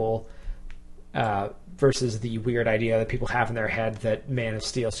saving people, versus the weird idea that people have in their head that Man of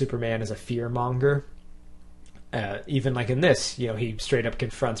Steel Superman is a fear monger. Even like in this, he straight up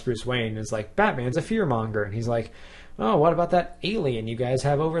confronts Bruce Wayne and is like, Batman's a fear monger, and he's like, oh, what about that alien you guys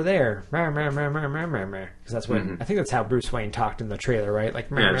have over there? Because that's what I think that's how Bruce Wayne talked in the trailer, right?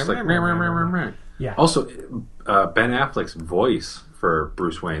 Like, yeah. Also, Ben Affleck's voice for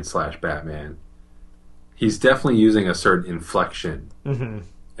Bruce Wayne / Batman, he's definitely using a certain inflection in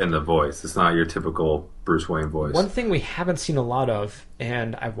the voice. It's not your typical Bruce Wayne voice. One thing we haven't seen a lot of,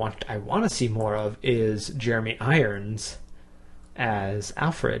 and I want to see more of, is Jeremy Irons as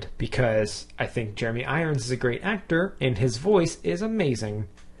Alfred, because I think Jeremy Irons is a great actor and his voice is amazing.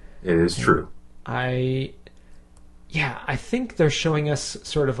 It is true. I think they're showing us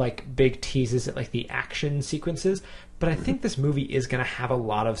sort of like big teases at like the action sequences, but I think this movie is going to have a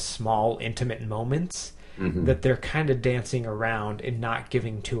lot of small intimate moments that they're kind of dancing around and not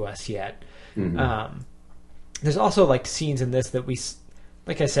giving to us yet. There's also like scenes in this that we,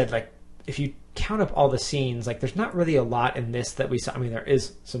 like I said, like if you count up all the scenes, like there's not really a lot in this that we saw. I mean, there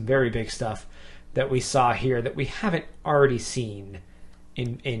is some very big stuff that we saw here that we haven't already seen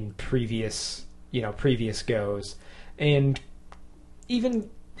in previous goes. And even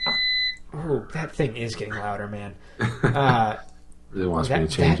that thing is getting louder, man. really wants me to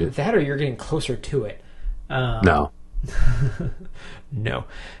change it. That or you're getting closer to it. No. No.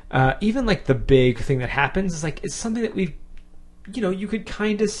 Even like the big thing that happens is like it's something that we've, you could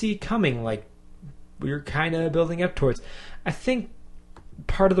kind of see coming. Like we're kind of building up towards. I think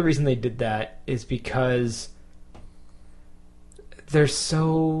part of the reason they did that is because there's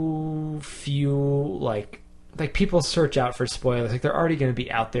so few like people search out for spoilers. Like they're already going to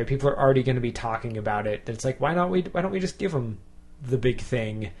be out there. People are already going to be talking about it. It's like why don't we just give them the big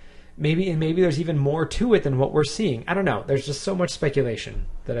thing? Maybe there's even more to it than what we're seeing. I don't know. There's just so much speculation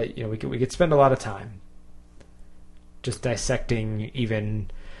that we could spend a lot of time just dissecting. Even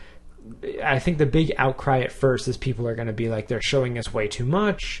I think the big outcry at first is people are going to be like they're showing us way too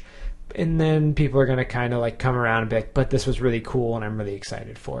much, and then people are going to kind of like come around and be like, but this was really cool and I'm really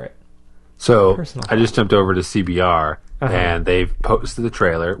excited for it. So I just jumped over to CBR and they've posted the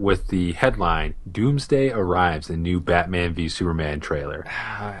trailer with the headline "Doomsday Arrives: A New Batman v Superman Trailer."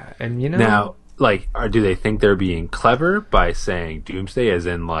 And now, like, do they think they're being clever by saying Doomsday as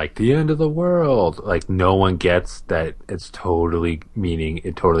in like the end of the world? Like no one gets that it totally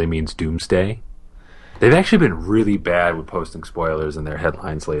means Doomsday. They've actually been really bad with posting spoilers in their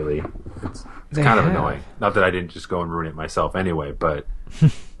headlines lately. It's kind of annoying. Not that I didn't just go and ruin it myself anyway, but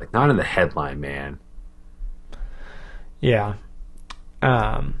like not in the headline, man. Yeah.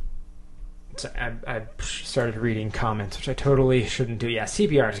 So I started reading comments, which I totally shouldn't do. Yeah,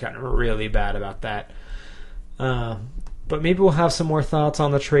 CBR has gotten really bad about that. But maybe we'll have some more thoughts on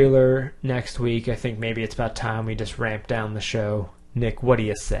the trailer next week. I think maybe it's about time we just ramp down the show. Nick, what do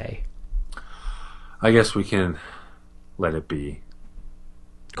you say? I guess we can let it be.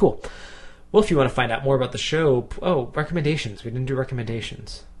 Cool. Well, if you want to find out more about the show... Oh, recommendations. We didn't do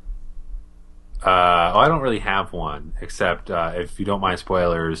recommendations. I don't really have one, except if you don't mind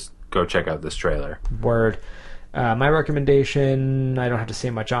spoilers, go check out this trailer. Word. My recommendation, I don't have to say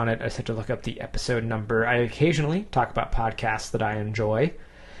much on it. I just have to look up the episode number. I occasionally talk about podcasts that I enjoy.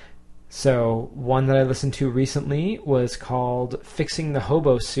 So one that I listened to recently was called Fixing the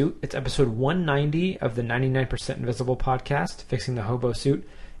Hobo Suit. It's episode 190 of the 99% Invisible podcast, Fixing the Hobo Suit.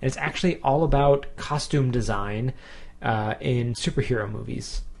 And it's actually all about costume design in superhero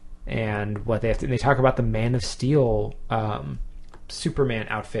movies and what they have to. And they talk about the Man of Steel Superman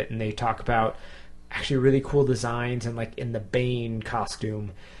outfit, and they talk about actually really cool designs and like in the Bane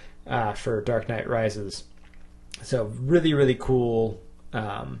costume for Dark Knight Rises. So really, really cool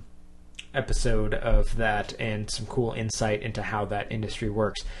episode of that and some cool insight into how that industry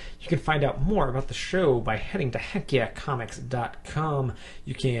works. You can find out more about the show by heading to heckyeahcomics.com.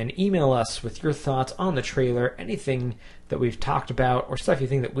 You can email us with your thoughts on the trailer, anything that we've talked about, or stuff you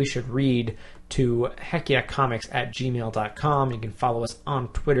think that we should read to heckyeahcomics@gmail.com. You can follow us on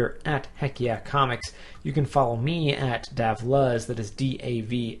Twitter at heckyeahcomics. You can follow me at Davluz, that is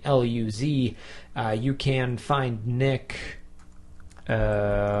DAVLUZ. You can find Nick... you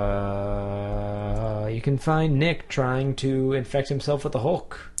can find Nick trying to infect himself with the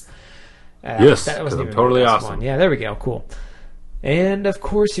Hulk. Yes, because I'm totally awesome. One. Yeah, there we go. Cool. And, of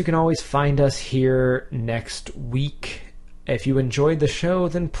course, you can always find us here next week. If you enjoyed the show,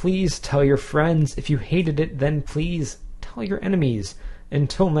 then please tell your friends. If you hated it, then please tell your enemies.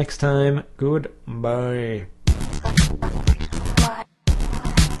 Until next time, goodbye.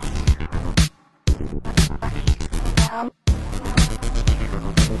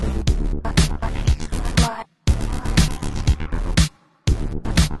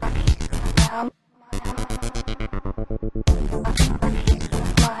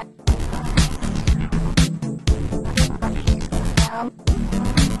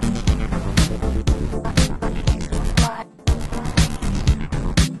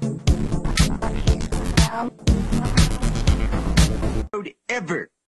 Ever.